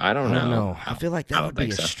 I don't know. I feel like that would be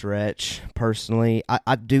a stretch, personally.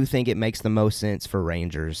 I do think it makes the most sense for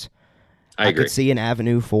Rangers. I agree. Could see an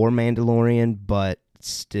avenue for Mandalorian, but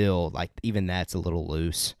still, like, even that's a little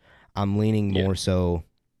loose. I'm leaning more so,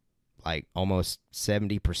 like, almost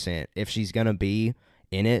 70%. If she's going to be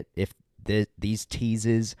in it, if these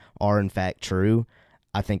teases are in fact true,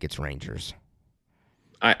 I think it's Rangers.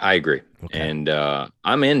 I agree. Okay. And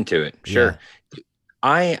I'm into it. Sure. Yeah.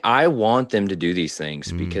 I want them to do these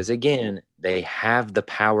things because, again, they have the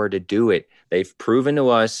power to do it. They've proven to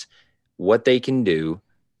us what they can do.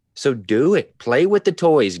 So do it. Play with the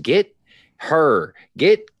toys. Get her.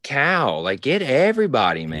 Get Cal. Like, get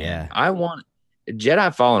everybody, man. Yeah. I want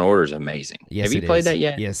Jedi Fallen Order is amazing. Yes, have you played that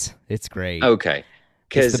yet? Yes, it's great. Okay.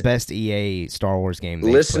 It's the best EA Star Wars game.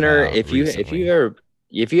 Listener, if you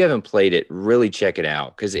haven't played it, really check it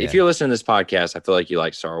out. Because if you're listening to this podcast, I feel like you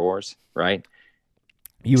like Star Wars, right?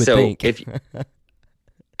 You would think.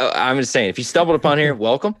 I'm just saying, if you stumbled upon here,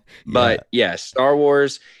 welcome. But Star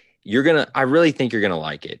Wars, I really think you're gonna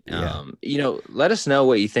like it. Yeah. Let us know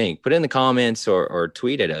what you think. Put it in the comments or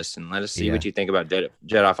tweet at us and let us see Yeah. what you think about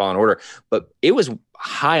Jedi Fallen Order. But it was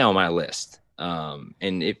high on my list.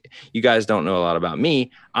 And if you guys don't know a lot about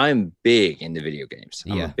me, I'm big into video games.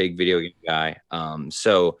 I'm a Yeah. big video game guy.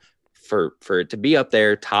 So for it to be up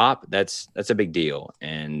there top, that's a big deal.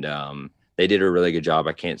 And they did a really good job.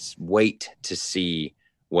 I can't wait to see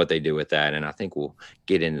what they do with that. And I think we'll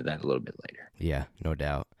get into that a little bit later. Yeah, no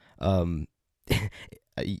doubt. Um,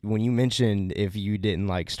 when you mentioned if you didn't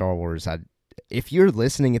like Star Wars, if you're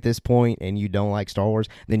listening at this point and you don't like Star Wars,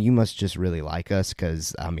 then you must just really like us.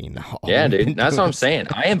 Because I mean, yeah, dude, that's what I'm saying.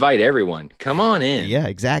 I invite everyone. Come on in. Yeah,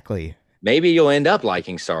 exactly. Maybe you'll end up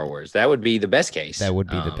liking Star Wars. That would be the best case. That would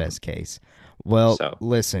be the best case. Well,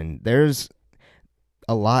 listen, there's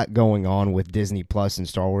a lot going on with Disney Plus and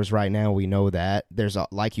Star Wars right now. We know that. There's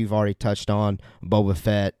like you've already touched on, Boba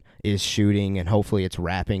Fett is shooting, and hopefully it's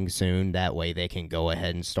wrapping soon. That way they can go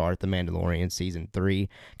ahead and start The Mandalorian Season 3,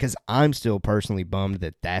 because I'm still personally bummed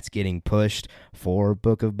that that's getting pushed for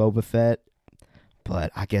Book of Boba Fett,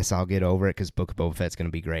 but I guess I'll get over it because Book of Boba Fett's going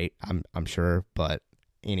to be great, I'm sure, but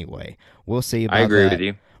anyway, we'll see about that. I agree with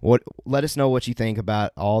you. Let us know what you think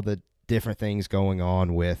about all the different things going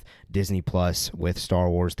on with Disney Plus, with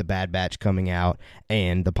Star Wars, The Bad Batch coming out,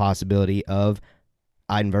 and the possibility of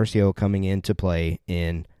Iden Versio coming into play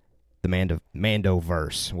in the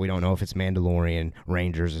Mandoverse. We don't know if it's Mandalorian,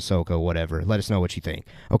 Rangers, Ahsoka, whatever. Let us know what you think.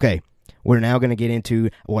 Okay, we're now going to get into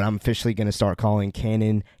what I'm officially going to start calling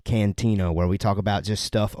Canon Cantina, where we talk about just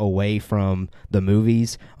stuff away from the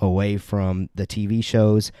movies, away from the TV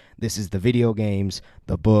shows. This is the video games,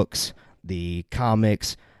 the books, the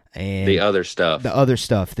comics, and the other stuff. The other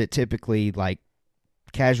stuff that typically, like,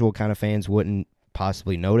 casual kind of fans wouldn't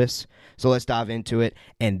possibly notice. So let's dive into it.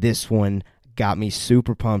 And this one got me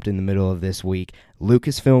super pumped in the middle of this week.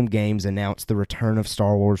 Lucasfilm Games announced the return of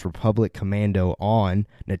Star Wars Republic Commando on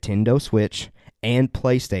Nintendo Switch and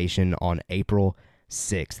PlayStation on April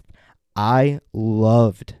 6th. I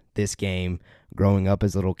loved this game growing up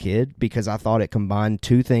as a little kid because I thought it combined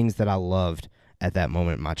two things that I loved at that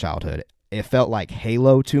moment in my childhood. It felt like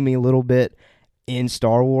Halo to me a little bit in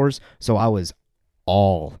Star Wars, so I was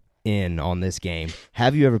all in on this game.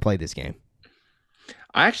 Have you ever played this game?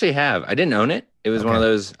 I actually have. I didn't own it. It was one of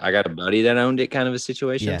those, I got a buddy that owned it kind of a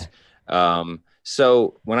situation. Yeah.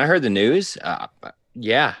 So when I heard the news,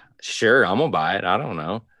 yeah, sure, I'm going to buy it. I don't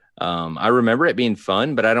know. I remember it being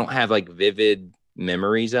fun, but I don't have like vivid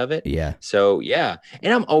memories of it. Yeah. So yeah.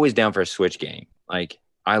 And I'm always down for a Switch game. Like,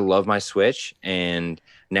 I love my Switch, and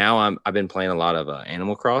now I've been playing a lot of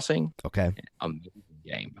Animal Crossing. Okay. Amazing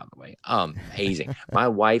game, by the way. Amazing. My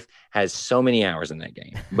wife has so many hours in that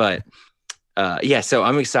game. But yeah, so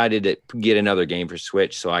I'm excited to get another game for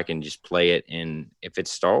Switch so I can just play it. And if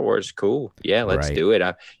it's Star Wars, cool. Yeah, let's do it.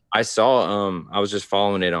 I saw I was just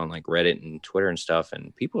following it on like Reddit and Twitter and stuff,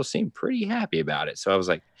 and people seemed pretty happy about it. So I was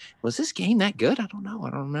like, was this game that good? I don't know.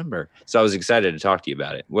 I don't remember. So I was excited to talk to you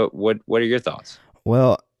about it. What are your thoughts?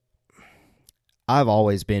 Well, I've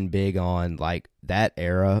always been big on like that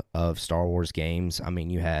era of Star Wars games. I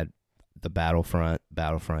mean, you had the Battlefront,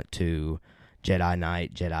 Battlefront 2, Jedi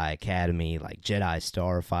Knight, Jedi Academy, like Jedi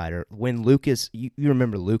Starfighter. When Lucas, you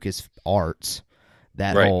remember Lucas Arts,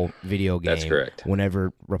 that whole video game. That's correct.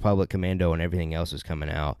 Whenever Republic Commando and everything else was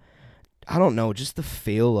coming out. I don't know, just the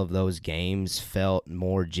feel of those games felt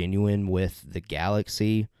more genuine with the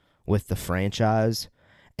galaxy, with the franchise.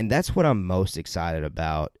 And that's what I'm most excited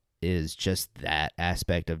about, is just that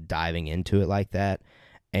aspect of diving into it like that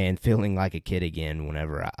and feeling like a kid again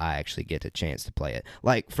whenever I actually get a chance to play it.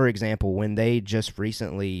 Like, for example, when they just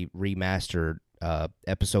recently remastered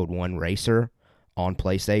Episode 1 Racer on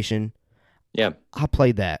PlayStation, yeah, I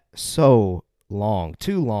played that so long,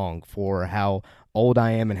 too long for how old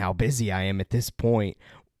I am and how busy I am at this point.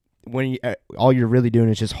 When all you're really doing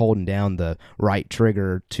is just holding down the right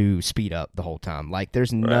trigger to speed up the whole time. Like,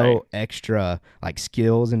 there's no extra like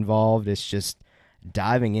skills involved. It's just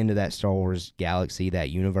diving into that Star Wars galaxy,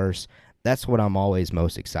 that universe. That's what I'm always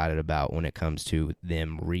most excited about when it comes to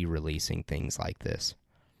them re-releasing things like this.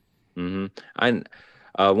 Mm-hmm.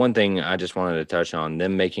 One thing I just wanted to touch on,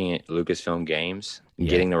 them making it Lucasfilm Games,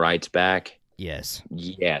 getting the rights back. Yes.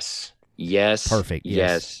 Perfect.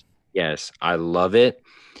 Yes. I love it.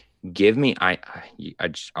 Give me, I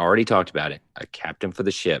just already talked about it, a captain for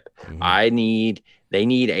the ship. Mm-hmm. They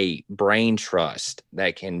need a brain trust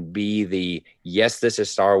that can be the, yes, this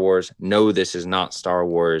is Star Wars, no, this is not Star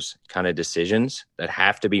Wars kind of decisions that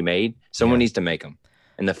have to be made. Someone needs to make them.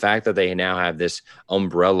 And the fact that they now have this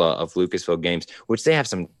umbrella of Lucasfilm Games, which they have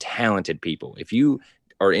some talented people. If you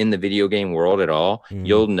are in the video game world at all,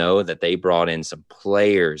 you'll know that they brought in some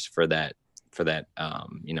players for that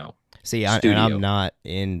See, and studio. I'm not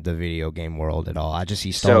in the video game world at all. I just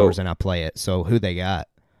see Star So Wars and I play it. So who they got?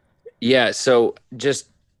 yeah, so just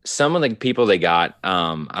some of the people they got,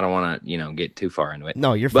 I don't want to, get too far into it.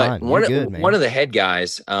 No, you're But fine. You're good, man. one of the head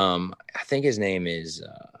guys, I think his name is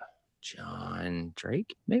John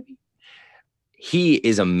Drake, maybe. He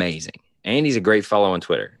is amazing, and he's a great follow on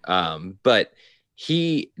Twitter. But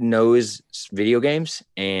he knows video games,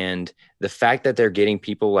 and the fact that they're getting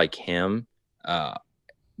people like him,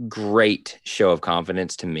 great show of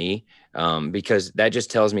confidence to me, because that just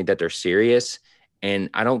tells me that they're serious.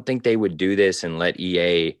 And I don't think they would do this and let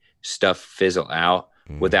EA stuff fizzle out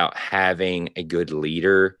without having a good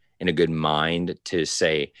leader and a good mind to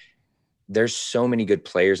say, there's so many good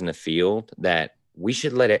players in the field that we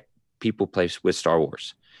should let people play with Star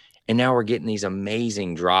Wars. And now we're getting these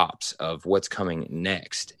amazing drops of what's coming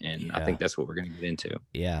next. And I think that's what we're going to get into.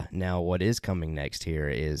 Yeah. Now, what is coming next here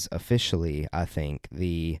is officially, I think,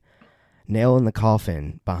 the nail in the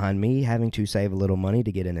coffin behind me having to save a little money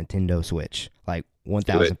to get a Nintendo Switch. Like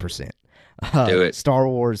 1,000%. Do it. Star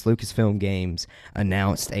Wars Lucasfilm Games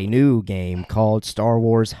announced a new game called Star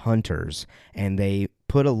Wars Hunters, and they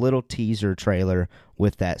put a little teaser trailer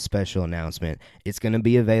with that special announcement. It's going to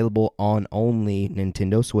be available on only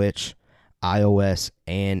Nintendo Switch, iOS,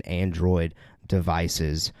 and Android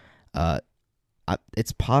devices.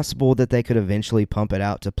 It's possible that they could eventually pump it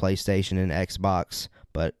out to PlayStation and Xbox,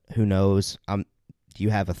 but who knows? Do you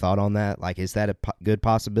have a thought on that? Like, is that a good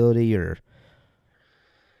possibility, or?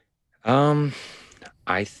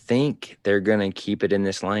 I think they're gonna keep it in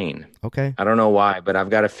this lane. Okay. I don't know why, but I've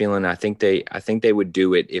got a feeling. I think they would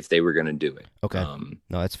do it if they were gonna do it. Okay.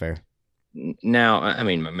 No, that's fair. Now, I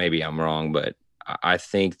mean, maybe I'm wrong, but I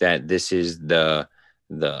think that this is the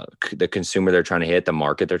consumer they're trying to hit, the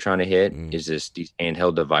market they're trying to hit is these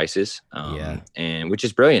handheld devices. And which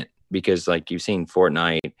is brilliant because, like, you've seen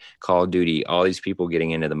Fortnite, Call of Duty, all these people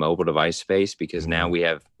getting into the mobile device space because now we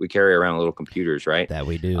carry around little computers, right? That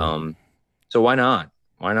we do. So why not?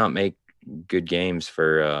 Why not make good games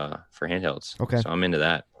for handhelds? Okay. So I'm into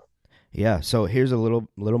that. Yeah, so here's a little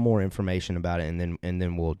more information about it, and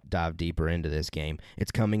then we'll dive deeper into this game.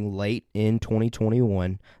 It's coming late in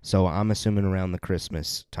 2021, so I'm assuming around the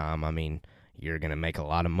Christmas time. I mean, you're going to make a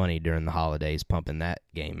lot of money during the holidays pumping that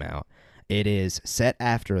game out. It is set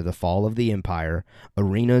after the fall of the Empire.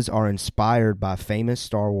 Arenas are inspired by famous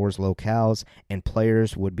Star Wars locales, and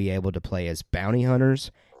players would be able to play as bounty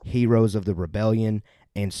hunters, heroes of the rebellion,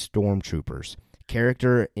 and stormtroopers.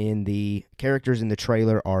 Characters in the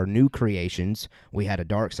trailer are new creations. We had a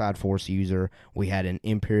dark side force user, we had an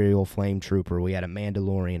Imperial flame trooper, we had a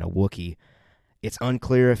Mandalorian, a Wookiee. It's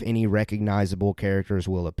unclear if any recognizable characters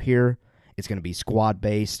will appear. It's going to be squad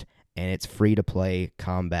based, and it's free to play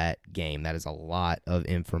combat game. That is a lot of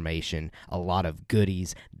information, a lot of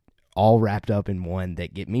goodies, all wrapped up in one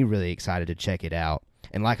that get me really excited to check it out.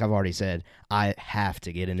 And like I've already said, I have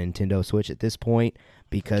to get a Nintendo Switch at this point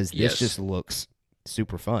because this just looks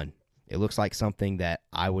super fun. It looks like something that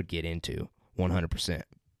I would get into 100%.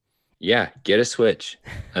 Yeah, get a Switch.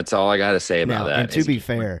 That's all I got to say about that. And to be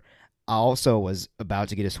fair, I also was about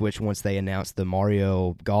to get a Switch once they announced the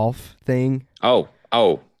Mario Golf thing. Oh,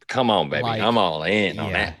 come on, baby. I'm all in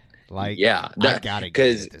on that. I got to get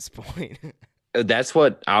it at this point. That's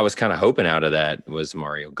what I was kind of hoping out of that was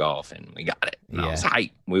Mario Golf, and we got it. And I was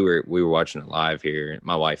hyped. We were watching it live here.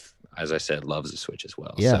 My wife, as I said, loves the Switch as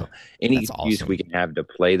well. Yeah, so any excuse we can have to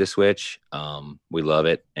play the Switch, we love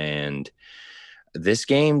it. And this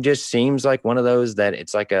game just seems like one of those that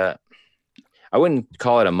it's like I wouldn't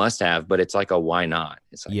call it a must-have, but it's like a why not?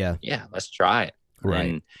 It's like, yeah, let's try it. Right.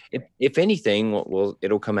 And if anything,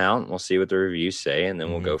 it'll come out and we'll see what the reviews say, and then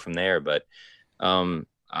we'll go from there. But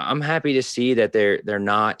I'm happy to see that they're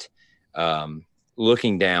not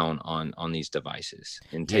looking down on these devices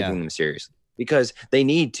and taking them seriously because they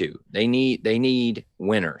need to. They need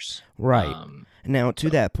winners. Right. Now, to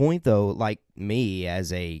that point, though, like me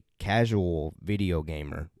as a casual video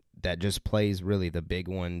gamer that just plays really the big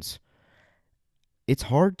ones, it's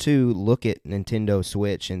hard to look at Nintendo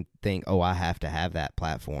Switch and think, oh, I have to have that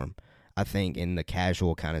platform. I think in the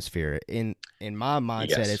casual kind of sphere, in my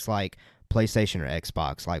mindset, it's like PlayStation or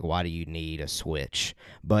Xbox. Like, why do you need a Switch?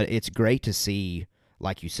 But it's great to see,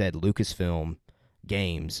 like you said, Lucasfilm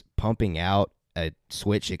Games pumping out a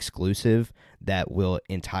Switch exclusive that will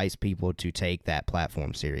entice people to take that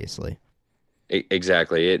platform seriously.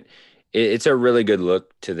 Exactly. It's a really good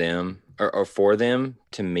look to them or for them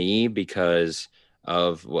to me because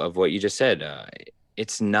of what you just said.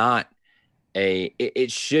 It's not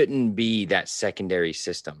it shouldn't be that secondary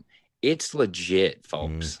system. It's legit,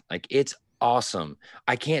 folks. Like, it's awesome.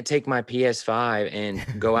 I can't take my PS5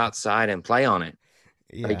 and go outside and play on it.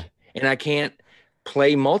 Yeah. Like, and I can't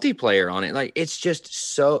play multiplayer on it. Like, it's just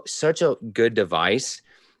such a good device.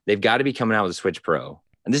 They've got to be coming out with a Switch Pro.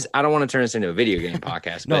 And this, I don't want to turn this into a video game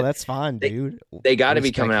podcast. No, but that's fine, dude. they got to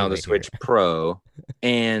be coming out with a Switch Pro,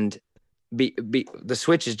 and the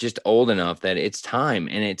Switch is just old enough that it's time,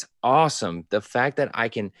 and it's awesome. The fact that I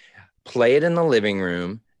can play it in the living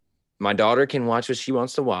room, my daughter can watch what she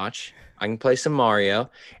wants to watch. I can play some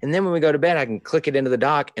Mario, and then when we go to bed, I can click it into the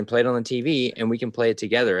dock and play it on the TV, and we can play it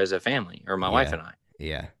together as a family, or my wife and I.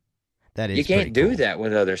 Yeah, that is. You can't do that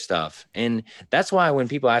with other stuff, and that's why when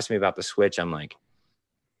people ask me about the Switch, I'm like,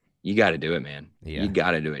 you got to do it, man. You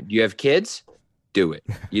got to do it. You have kids? Do it.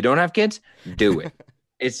 You don't have kids? Do it.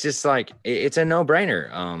 It's just like, it's a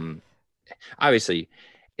no-brainer. Obviously,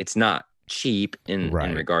 it's not cheap in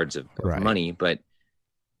regards of money, but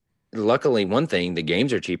luckily, one thing, the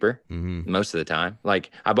games are cheaper most of the time.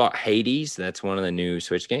 Like, I bought Hades. That's one of the new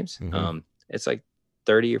Switch games. It's like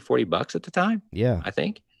 $30 or $40 at the time. Yeah, I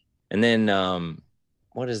think. And then,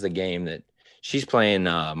 what is the game that she's playing?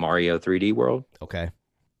 Mario 3D World. Okay.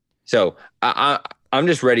 So I'm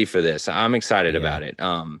just ready for this. I'm excited about it.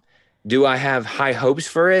 Do I have high hopes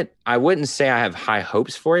for it? I wouldn't say I have high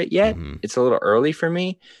hopes for it yet. It's a little early for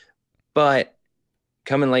me, but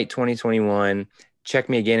coming late 2021, check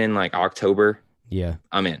me again in like October. Yeah.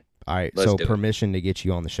 I'm in. All right. So permission to get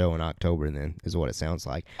you on the show in October then is what it sounds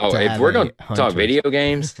like. Oh, if we're going to talk video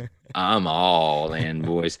games, I'm all in,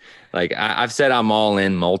 boys. Like, I've said I'm all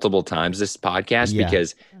in multiple times this podcast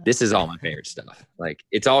because this is all my favorite stuff. Like,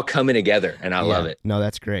 it's all coming together, and I love it. No,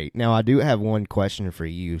 that's great. Now, I do have one question for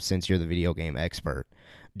you since you're the video game expert.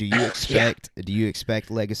 Do you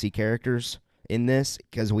expect legacy characters in this?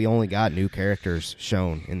 Because we only got new characters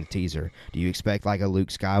shown in the teaser. Do you expect like a Luke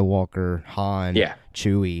Skywalker, Han,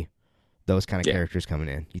 Chewie, those kind of characters coming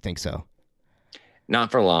in? You think so? Not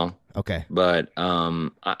for long. Okay. But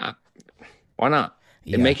why not?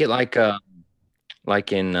 Make it like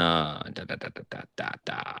in the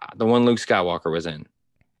one Luke Skywalker was in.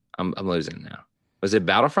 I'm losing now. Was it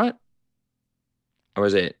Battlefront? Or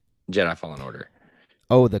was it Jedi Fallen Order?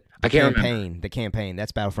 Oh, the campaign. The campaign.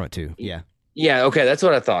 That's Battlefront 2. Yeah. Yeah, okay, that's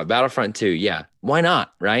what I thought. Battlefront 2, yeah. Why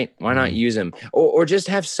not, right? Why not use him? Or just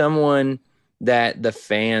have someone that the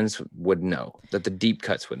fans would know, that the deep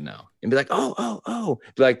cuts would know. And be like, oh.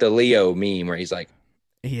 Like the Leo meme where he's like,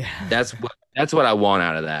 that's what I want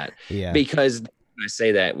out of that. Yeah. Because when I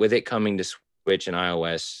say that, with it coming to Switch and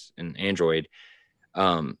iOS and Android,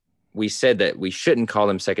 we said that we shouldn't call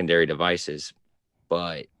them secondary devices,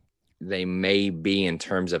 but they may be in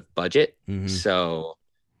terms of budget. So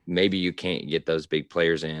maybe you can't get those big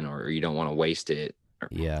players in, or you don't want to waste it. Or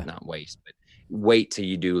not waste, but wait till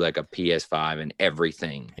you do like a PS5 and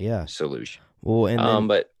everything solution. Well, and then,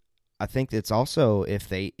 but I think it's also if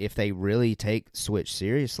they really take Switch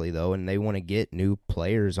seriously though, and they want to get new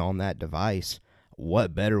players on that device,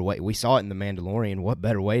 what better way? We saw it in The Mandalorian. What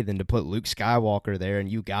better way than to put Luke Skywalker there, and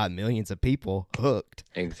you got millions of people hooked.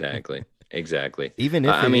 Exactly. Even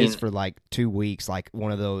if it is for like 2 weeks, like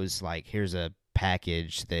one of those, like, here's a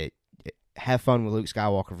package that have fun with Luke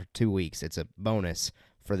Skywalker for 2 weeks. It's a bonus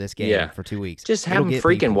for this game for 2 weeks. Just have them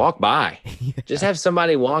freaking people walk by. Just have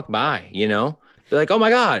somebody walk by, you know? Be like, oh my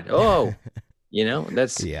God. Oh, you know,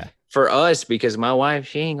 that's for us, because my wife,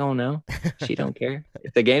 she ain't gonna know. She don't care.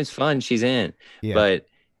 If the game's fun, she's in. Yeah. But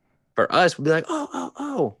for us, we'll be like,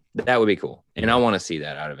 oh, that would be cool. And I want to see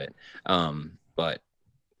that out of it. But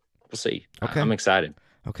we'll see. Okay. I'm excited.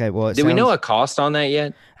 Okay. Well, did we know a cost on that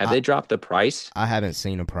yet? Have they dropped the price? I haven't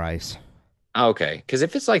seen a price. Okay. Because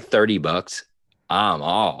if it's like $30, I'm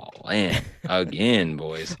all in again,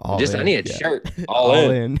 boys. I need a shirt. All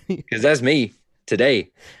in. Because that's me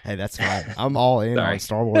today. Hey, that's fine. I'm all in on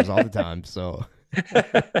Star Wars all the time. So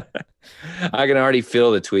I can already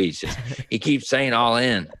feel the tweets. He keeps saying all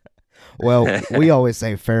in. Well, we always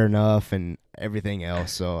say fair enough and everything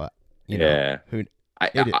else. So, you know,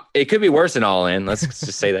 it could be worse than all in. Let's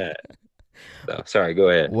just say that. So, sorry, go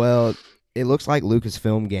ahead. Well, it looks like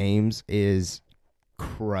Lucasfilm Games is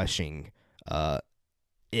crushing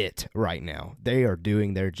it right now. They are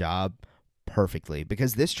doing their job perfectly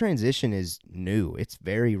because this transition is new. It's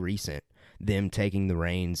very recent, them taking the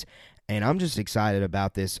reins. And I'm just excited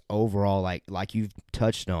about this overall, like you've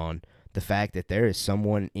touched on, the fact that there is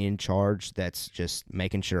someone in charge that's just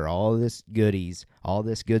making sure all of this goodies, all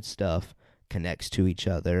this good stuff connects to each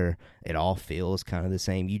other. It all feels kind of the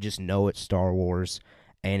same. You just know it's Star Wars.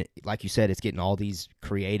 And like you said, it's getting all these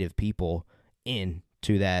creative people in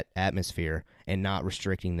to that atmosphere and not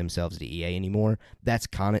restricting themselves to EA anymore. That's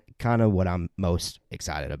kind of what I'm most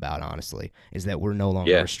excited about, honestly, is that we're no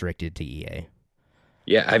longer restricted to EA.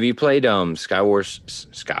 Yeah, have you played Star Wars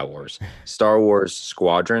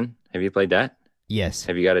Squadron? Have you played that? Yes.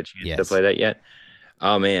 Have you got a chance to play that yet?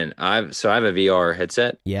 Oh man, I have a VR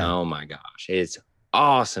headset. Yeah. Oh my gosh, it's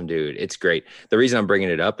awesome, dude. It's great. The reason I'm bringing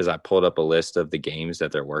it up is I pulled up a list of the games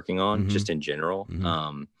that they're working on, just in general.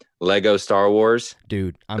 Lego Star Wars,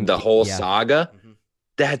 dude, the whole saga.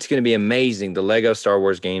 That's going to be amazing. The Lego Star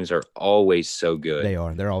Wars games are always so good. They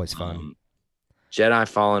are. They're always fun. Jedi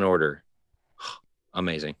Fallen Order,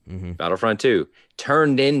 amazing. Battlefront 2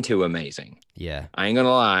 turned into amazing. Yeah, I ain't gonna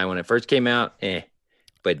lie. When it first came out,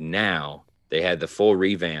 but now they had the full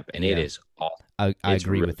revamp, and it is awesome. I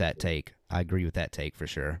agree with that take. I agree with that take for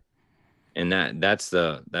sure. And that's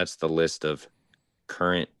the list of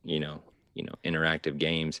current, interactive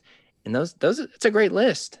games. And those it's a great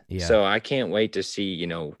list. Yeah. So I can't wait to see,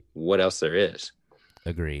 what else there is.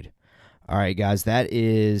 Agreed. All right, guys, that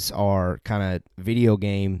is our kind of video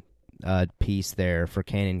game piece there for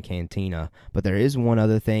Canon Cantina. But there is one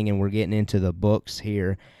other thing, and we're getting into the books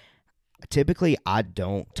here. Typically, I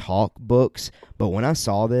don't talk books, but when I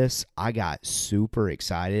saw this, I got super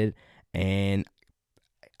excited, and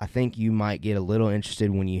I think you might get a little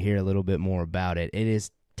interested when you hear a little bit more about it. It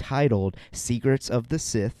is titled Secrets of the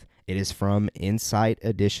Sith. It is from Insight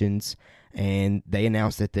Editions, and they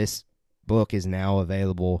announced that this book is now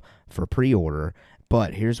available for pre-order.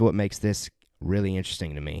 But here's what makes this really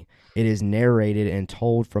interesting to me. It is narrated and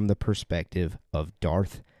told from the perspective of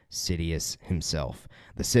Darth Sidious himself.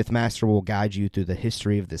 The Sith Master will guide you through the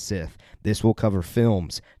history of the Sith. This will cover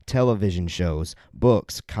films, television shows,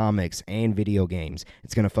 books, comics, and video games.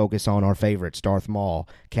 It's going to focus on our favorites, Darth Maul,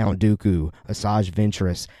 Count Dooku, Asajj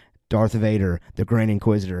Ventress, Darth Vader, the Grand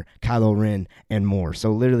Inquisitor, Kylo Ren, and more.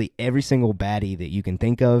 So literally every single baddie that you can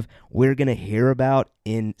think of, we're going to hear about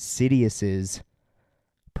in Sidious's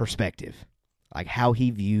perspective, like how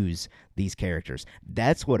he views these characters.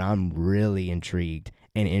 That's what I'm really intrigued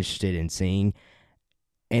and interested in seeing.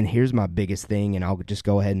 And here's my biggest thing, and I'll just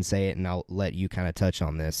go ahead and say it, and I'll let you kind of touch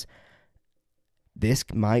on this. This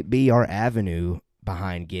might be our avenue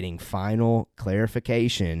behind getting final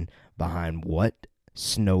clarification behind what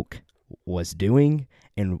Snoke was doing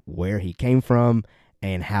and where he came from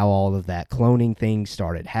and how all of that cloning thing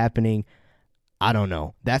started happening. I don't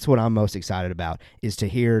know. That's what I'm most excited about, is to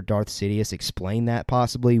hear Darth Sidious explain that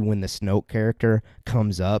possibly when the Snoke character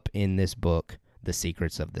comes up in this book, The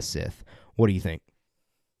Secrets of the Sith. What do you think?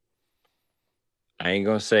 I ain't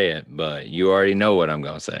going to say it, but you already know what I'm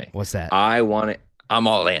going to say. What's that? I want it. I'm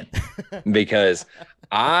all in because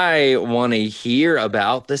I want to hear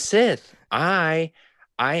about the Sith. I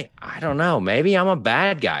don't know. Maybe I'm a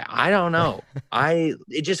bad guy. I don't know.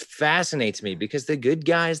 It just fascinates me because the good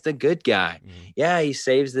guy is the good guy. Yeah, he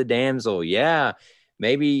saves the damsel. Yeah,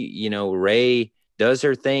 maybe, Rey does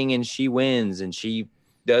her thing and she wins and she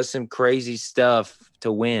does some crazy stuff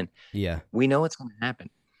to win. Yeah. We know what's going to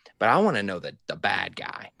happen. But I want to know the bad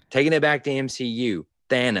guy. Taking it back to MCU,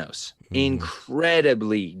 Thanos,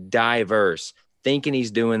 incredibly diverse, thinking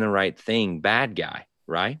he's doing the right thing, bad guy,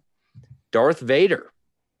 right? Darth Vader,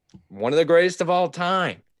 one of the greatest of all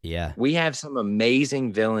time. Yeah. We have some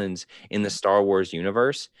amazing villains in the Star Wars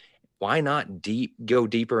universe. Why not go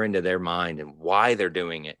deeper into their mind and why they're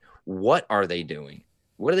doing it? What are they doing?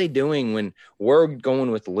 What are they doing when we're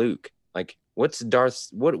going with Luke? Like, what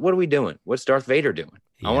are we doing? What's Darth Vader doing?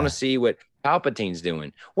 Yeah. I want to see what Palpatine's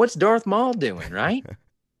doing. What's Darth Maul doing, right?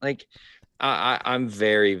 Like, I'm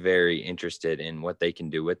very, very interested in what they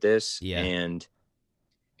can do with this. Yeah. And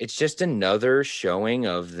it's just another showing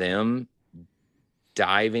of them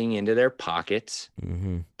diving into their pockets,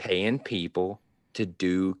 paying people to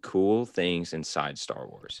do cool things inside Star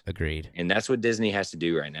Wars. Agreed. And that's what Disney has to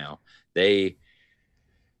do right now. They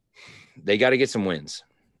got to get some wins.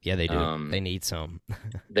 Yeah, they do. They need some.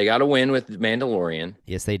 They got to win with Mandalorian.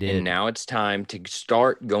 Yes, they did. And now it's time to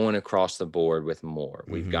start going across the board with more.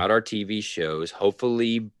 We've got our TV shows.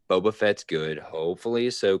 Hopefully Boba Fett's good. Hopefully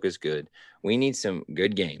Ahsoka's good. We need some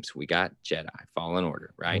good games. We got Jedi, Fallen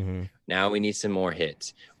Order, right? Now we need some more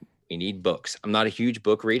hits. We need books. I'm not a huge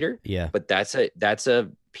book reader. Yeah. But that's a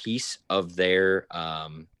piece of their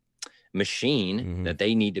machine that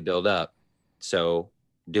they need to build up. So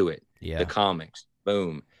do it. Yeah. The comics.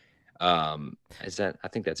 Boom. I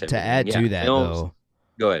think that's everything. To add to that, films, though,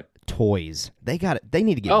 go ahead. Toys. They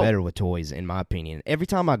need to get better with toys, in my opinion. Every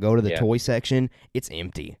time I go to the toy section, it's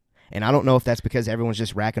empty. And I don't know if that's because everyone's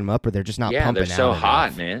just racking them up or they're just not Yeah, pumping they're out so enough.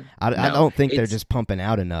 hot, man. I No, don't think they're it's just pumping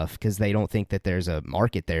out enough because they don't think that there's a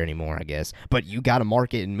market there anymore, I guess. But you got a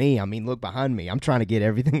market in me. I mean, look behind me. I'm trying to get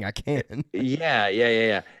everything I can.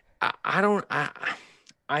 yeah. I don't.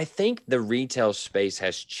 I think the retail space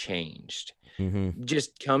has changed. Hmm.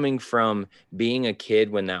 Just coming from being a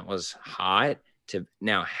kid when that was hot to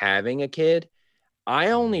now having a kid,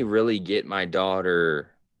 I only really get my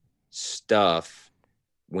daughter stuff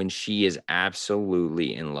when she is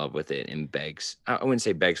absolutely in love with it and begs. I wouldn't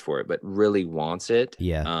say begs for it, but really wants it.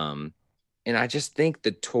 Yeah. And I just think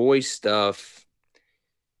the toy stuff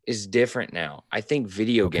is different now. I think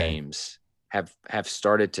video Okay. games have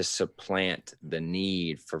started to supplant the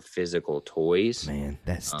need for physical toys. Man,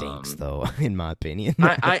 that stinks, though, in my opinion.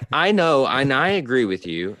 I know, and I agree with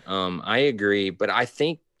you. I agree, but I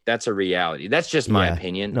think that's a reality. That's just my Yeah.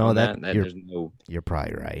 opinion No, on that that. There's no, you're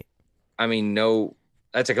probably right. I mean, no,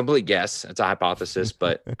 that's a complete guess. It's a hypothesis,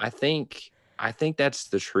 but I think that's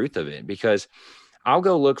the truth of it because I'll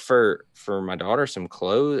go look for my daughter some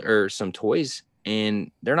clothes or some toys,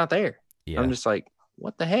 and they're not there. Yeah. I'm just like,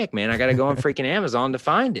 what the heck, man? I got to go on freaking Amazon to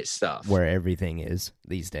find this stuff. Where everything is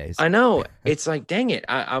these days. I know. It's like, dang it.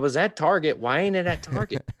 I was at Target. Why ain't it at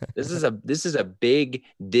Target? This is a big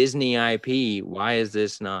Disney IP. Why is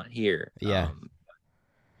this not here? Yeah.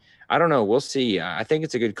 I don't know. We'll see. I think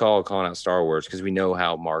it's a good call calling out Star Wars because we know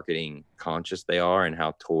how marketing conscious they are and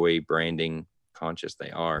how toy branding conscious they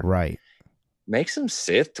are. Right. Make some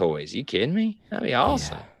Sith toys. You kidding me? That'd be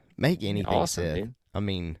awesome. Yeah. Make anything awesome, Sith. dude. I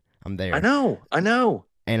mean, I'm there. I know.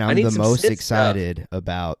 And I I'm need the some most Sith excited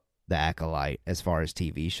about the Acolyte as far as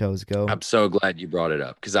TV shows go. I'm so glad you brought it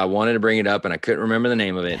up because I wanted to bring it up and I couldn't remember the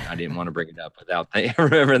name of it. I didn't want to bring it up without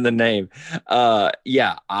remembering the name.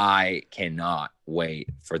 Yeah, I cannot wait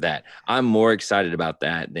for that. I'm more excited about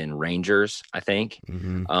that than Rangers, I think.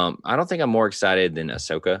 Mm-hmm. I don't think I'm more excited than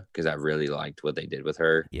Ahsoka because I really liked what they did with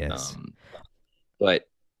her. Yes. But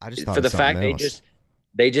I just thought for of the fact else.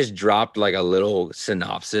 they just dropped like a little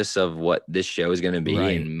synopsis of what this show is going to be,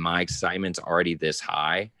 Right. and my excitement's already this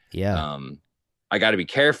high. Yeah. I got to be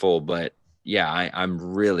careful, but yeah,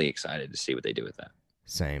 I'm really excited to see what they do with that.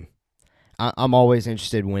 Same. I'm always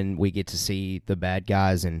interested when we get to see the bad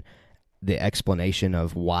guys and the explanation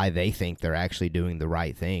of why they think they're actually doing the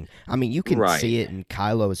right thing. I mean, you can see it in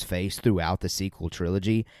Kylo's face throughout the sequel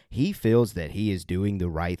trilogy. He feels that he is doing the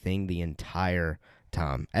right thing the entire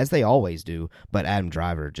time, as they always do, but Adam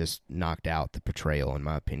Driver just knocked out the portrayal, in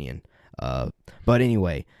my opinion. But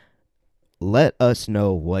anyway, let us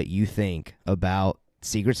know what you think about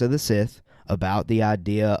Secrets of the Sith, about the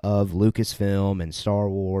idea of Lucasfilm and Star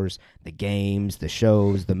Wars, the games, the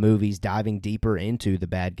shows, the movies, diving deeper into the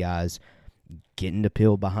bad guys, getting to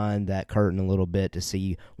peel behind that curtain a little bit to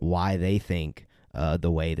see why they think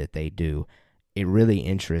the way that they do. It really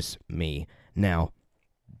interests me. Now,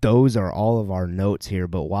 those are all of our notes here,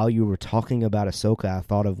 but while you were talking about Ahsoka, I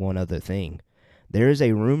thought of one other thing. There is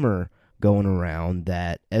a rumor going around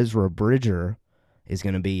that Ezra Bridger is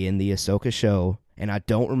going to be in the Ahsoka show, and I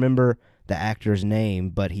don't remember the actor's name,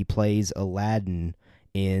 but he plays Aladdin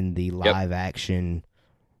in the live-action,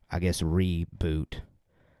 I guess, reboot.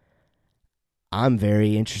 I'm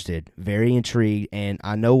very interested, very intrigued, and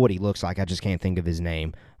I know what he looks like. I just can't think of his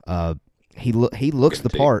name. He looks the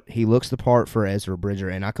part. He looks the part for Ezra Bridger,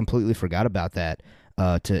 and I completely forgot about that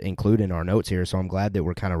to include in our notes here. So I'm glad that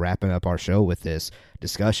we're kind of wrapping up our show with this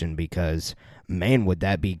discussion because, man, would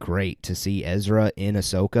that be great to see Ezra in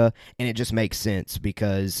Ahsoka? And it just makes sense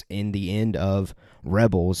because in the end of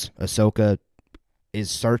Rebels, Ahsoka is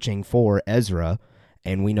searching for Ezra,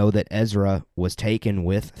 and we know that Ezra was taken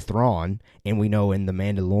with Thrawn, and we know in The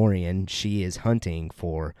Mandalorian she is hunting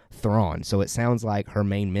for Thrawn. So it sounds like her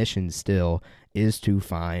main mission still is to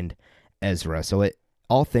find Ezra. So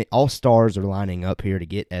all stars are lining up here to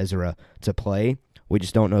get Ezra to play. We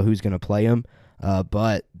just don't know who's going to play him.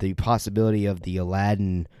 But the possibility of the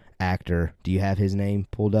Aladdin actor, do you have his name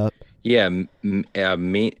pulled up? Yeah, Mina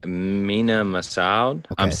Massoud.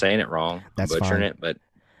 Okay. I'm saying it wrong. That's I'm butchering fine. it, but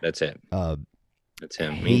that's it. That's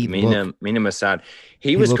him. Mina Massoud.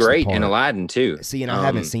 He was great in Aladdin too. See, and I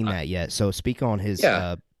haven't seen that yet. So speak on his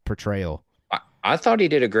portrayal. I thought he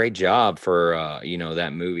did a great job for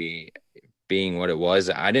that movie being what it was.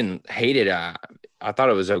 I didn't hate it. I thought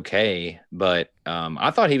it was okay, but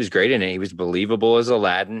I thought he was great in it. He was believable as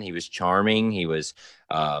Aladdin. He was charming. He was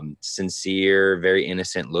sincere, very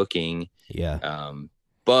innocent looking. Yeah.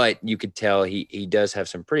 But you could tell he does have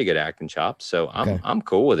some pretty good acting chops. So I'm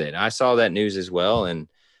cool with it. I saw that news as well, and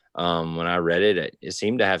when I read it, it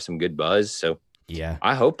seemed to have some good buzz. So Yeah.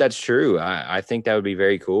 I hope that's true. I think that would be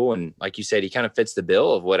very cool. And like you said, he kind of fits the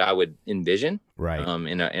bill of what I would envision Right.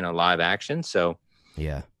 in a live action. So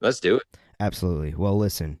Yeah. let's do it. Absolutely. Well,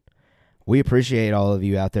 listen, we appreciate all of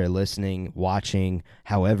you out there listening, watching,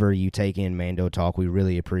 however you take in Mando Talk. We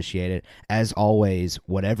really appreciate it. As always,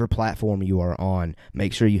 whatever platform you are on,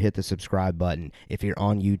 make sure you hit the subscribe button. If you're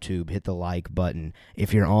on YouTube, hit the like button.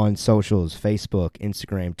 If you're on socials, Facebook,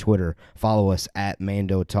 Instagram, Twitter, follow us at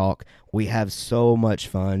Mando Talk. We have so much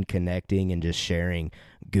fun connecting and just sharing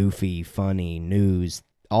goofy, funny news,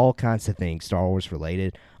 all kinds of things Star Wars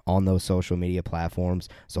related on those social media platforms.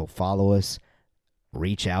 So follow us.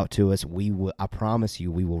 Reach out to us. I promise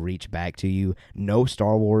you, we will reach back to you. No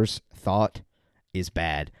Star Wars thought is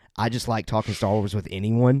bad. I just like talking Star Wars with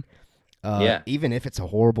anyone. Even if it's a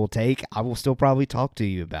horrible take, I will still probably talk to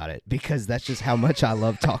you about it because that's just how much I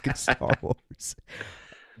love talking Star Wars.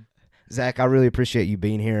 Zach, I really appreciate you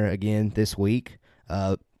being here again this week.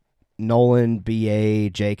 Nolan, BA,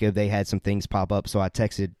 Jacob, they had some things pop up, so I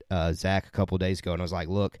texted Zach a couple days ago, and I was like,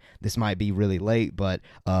 look, this might be really late, but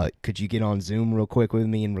could you get on Zoom real quick with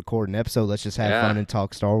me and record an episode? Let's just have fun and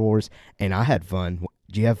talk Star Wars. And I had fun.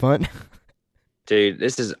 Did you have fun? Dude,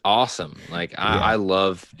 this is awesome. Like, I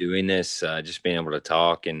love doing this, just being able to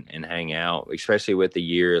talk and hang out, especially with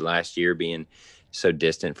the last year being so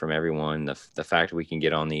distant from everyone. The fact that we can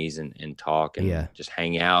get on these and talk and just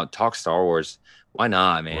hang out, talk Star Wars. Why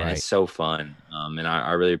not, man? Right. It's so fun. And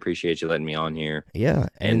I really appreciate you letting me on here. Yeah.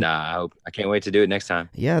 And I can't wait to do it next time.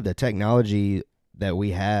 Yeah, the technology that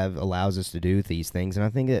we have allows us to do these things, and I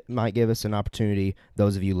think it might give us an opportunity,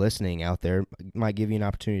 those of you listening out there, might give you an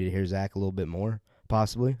opportunity to hear Zach a little bit more,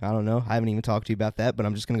 possibly. I don't know. I haven't even talked to you about that, but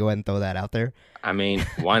I'm just going to go ahead and throw that out there. I mean,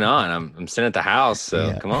 why not? I'm sitting at the house,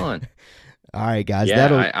 so come on. All right, guys.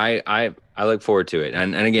 Yeah, I look forward to it.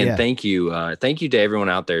 And again, thank you to everyone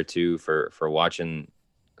out there too for watching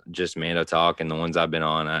just Mando Talk and the ones I've been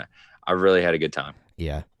on. I really had a good time.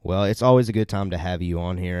 Yeah. Well, it's always a good time to have you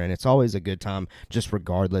on here, and it's always a good time just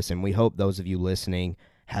regardless. And we hope those of you listening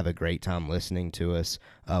have a great time listening to us.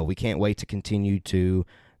 We can't wait to continue to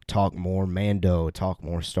talk more Mando, talk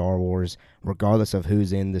more Star Wars, regardless of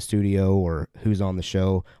who's in the studio or who's on the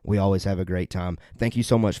show. We always have a great time. Thank you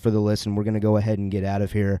so much for the listen. We're going to go ahead and get out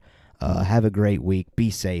of here. Have a great week. Be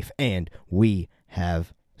safe, and we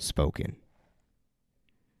have spoken.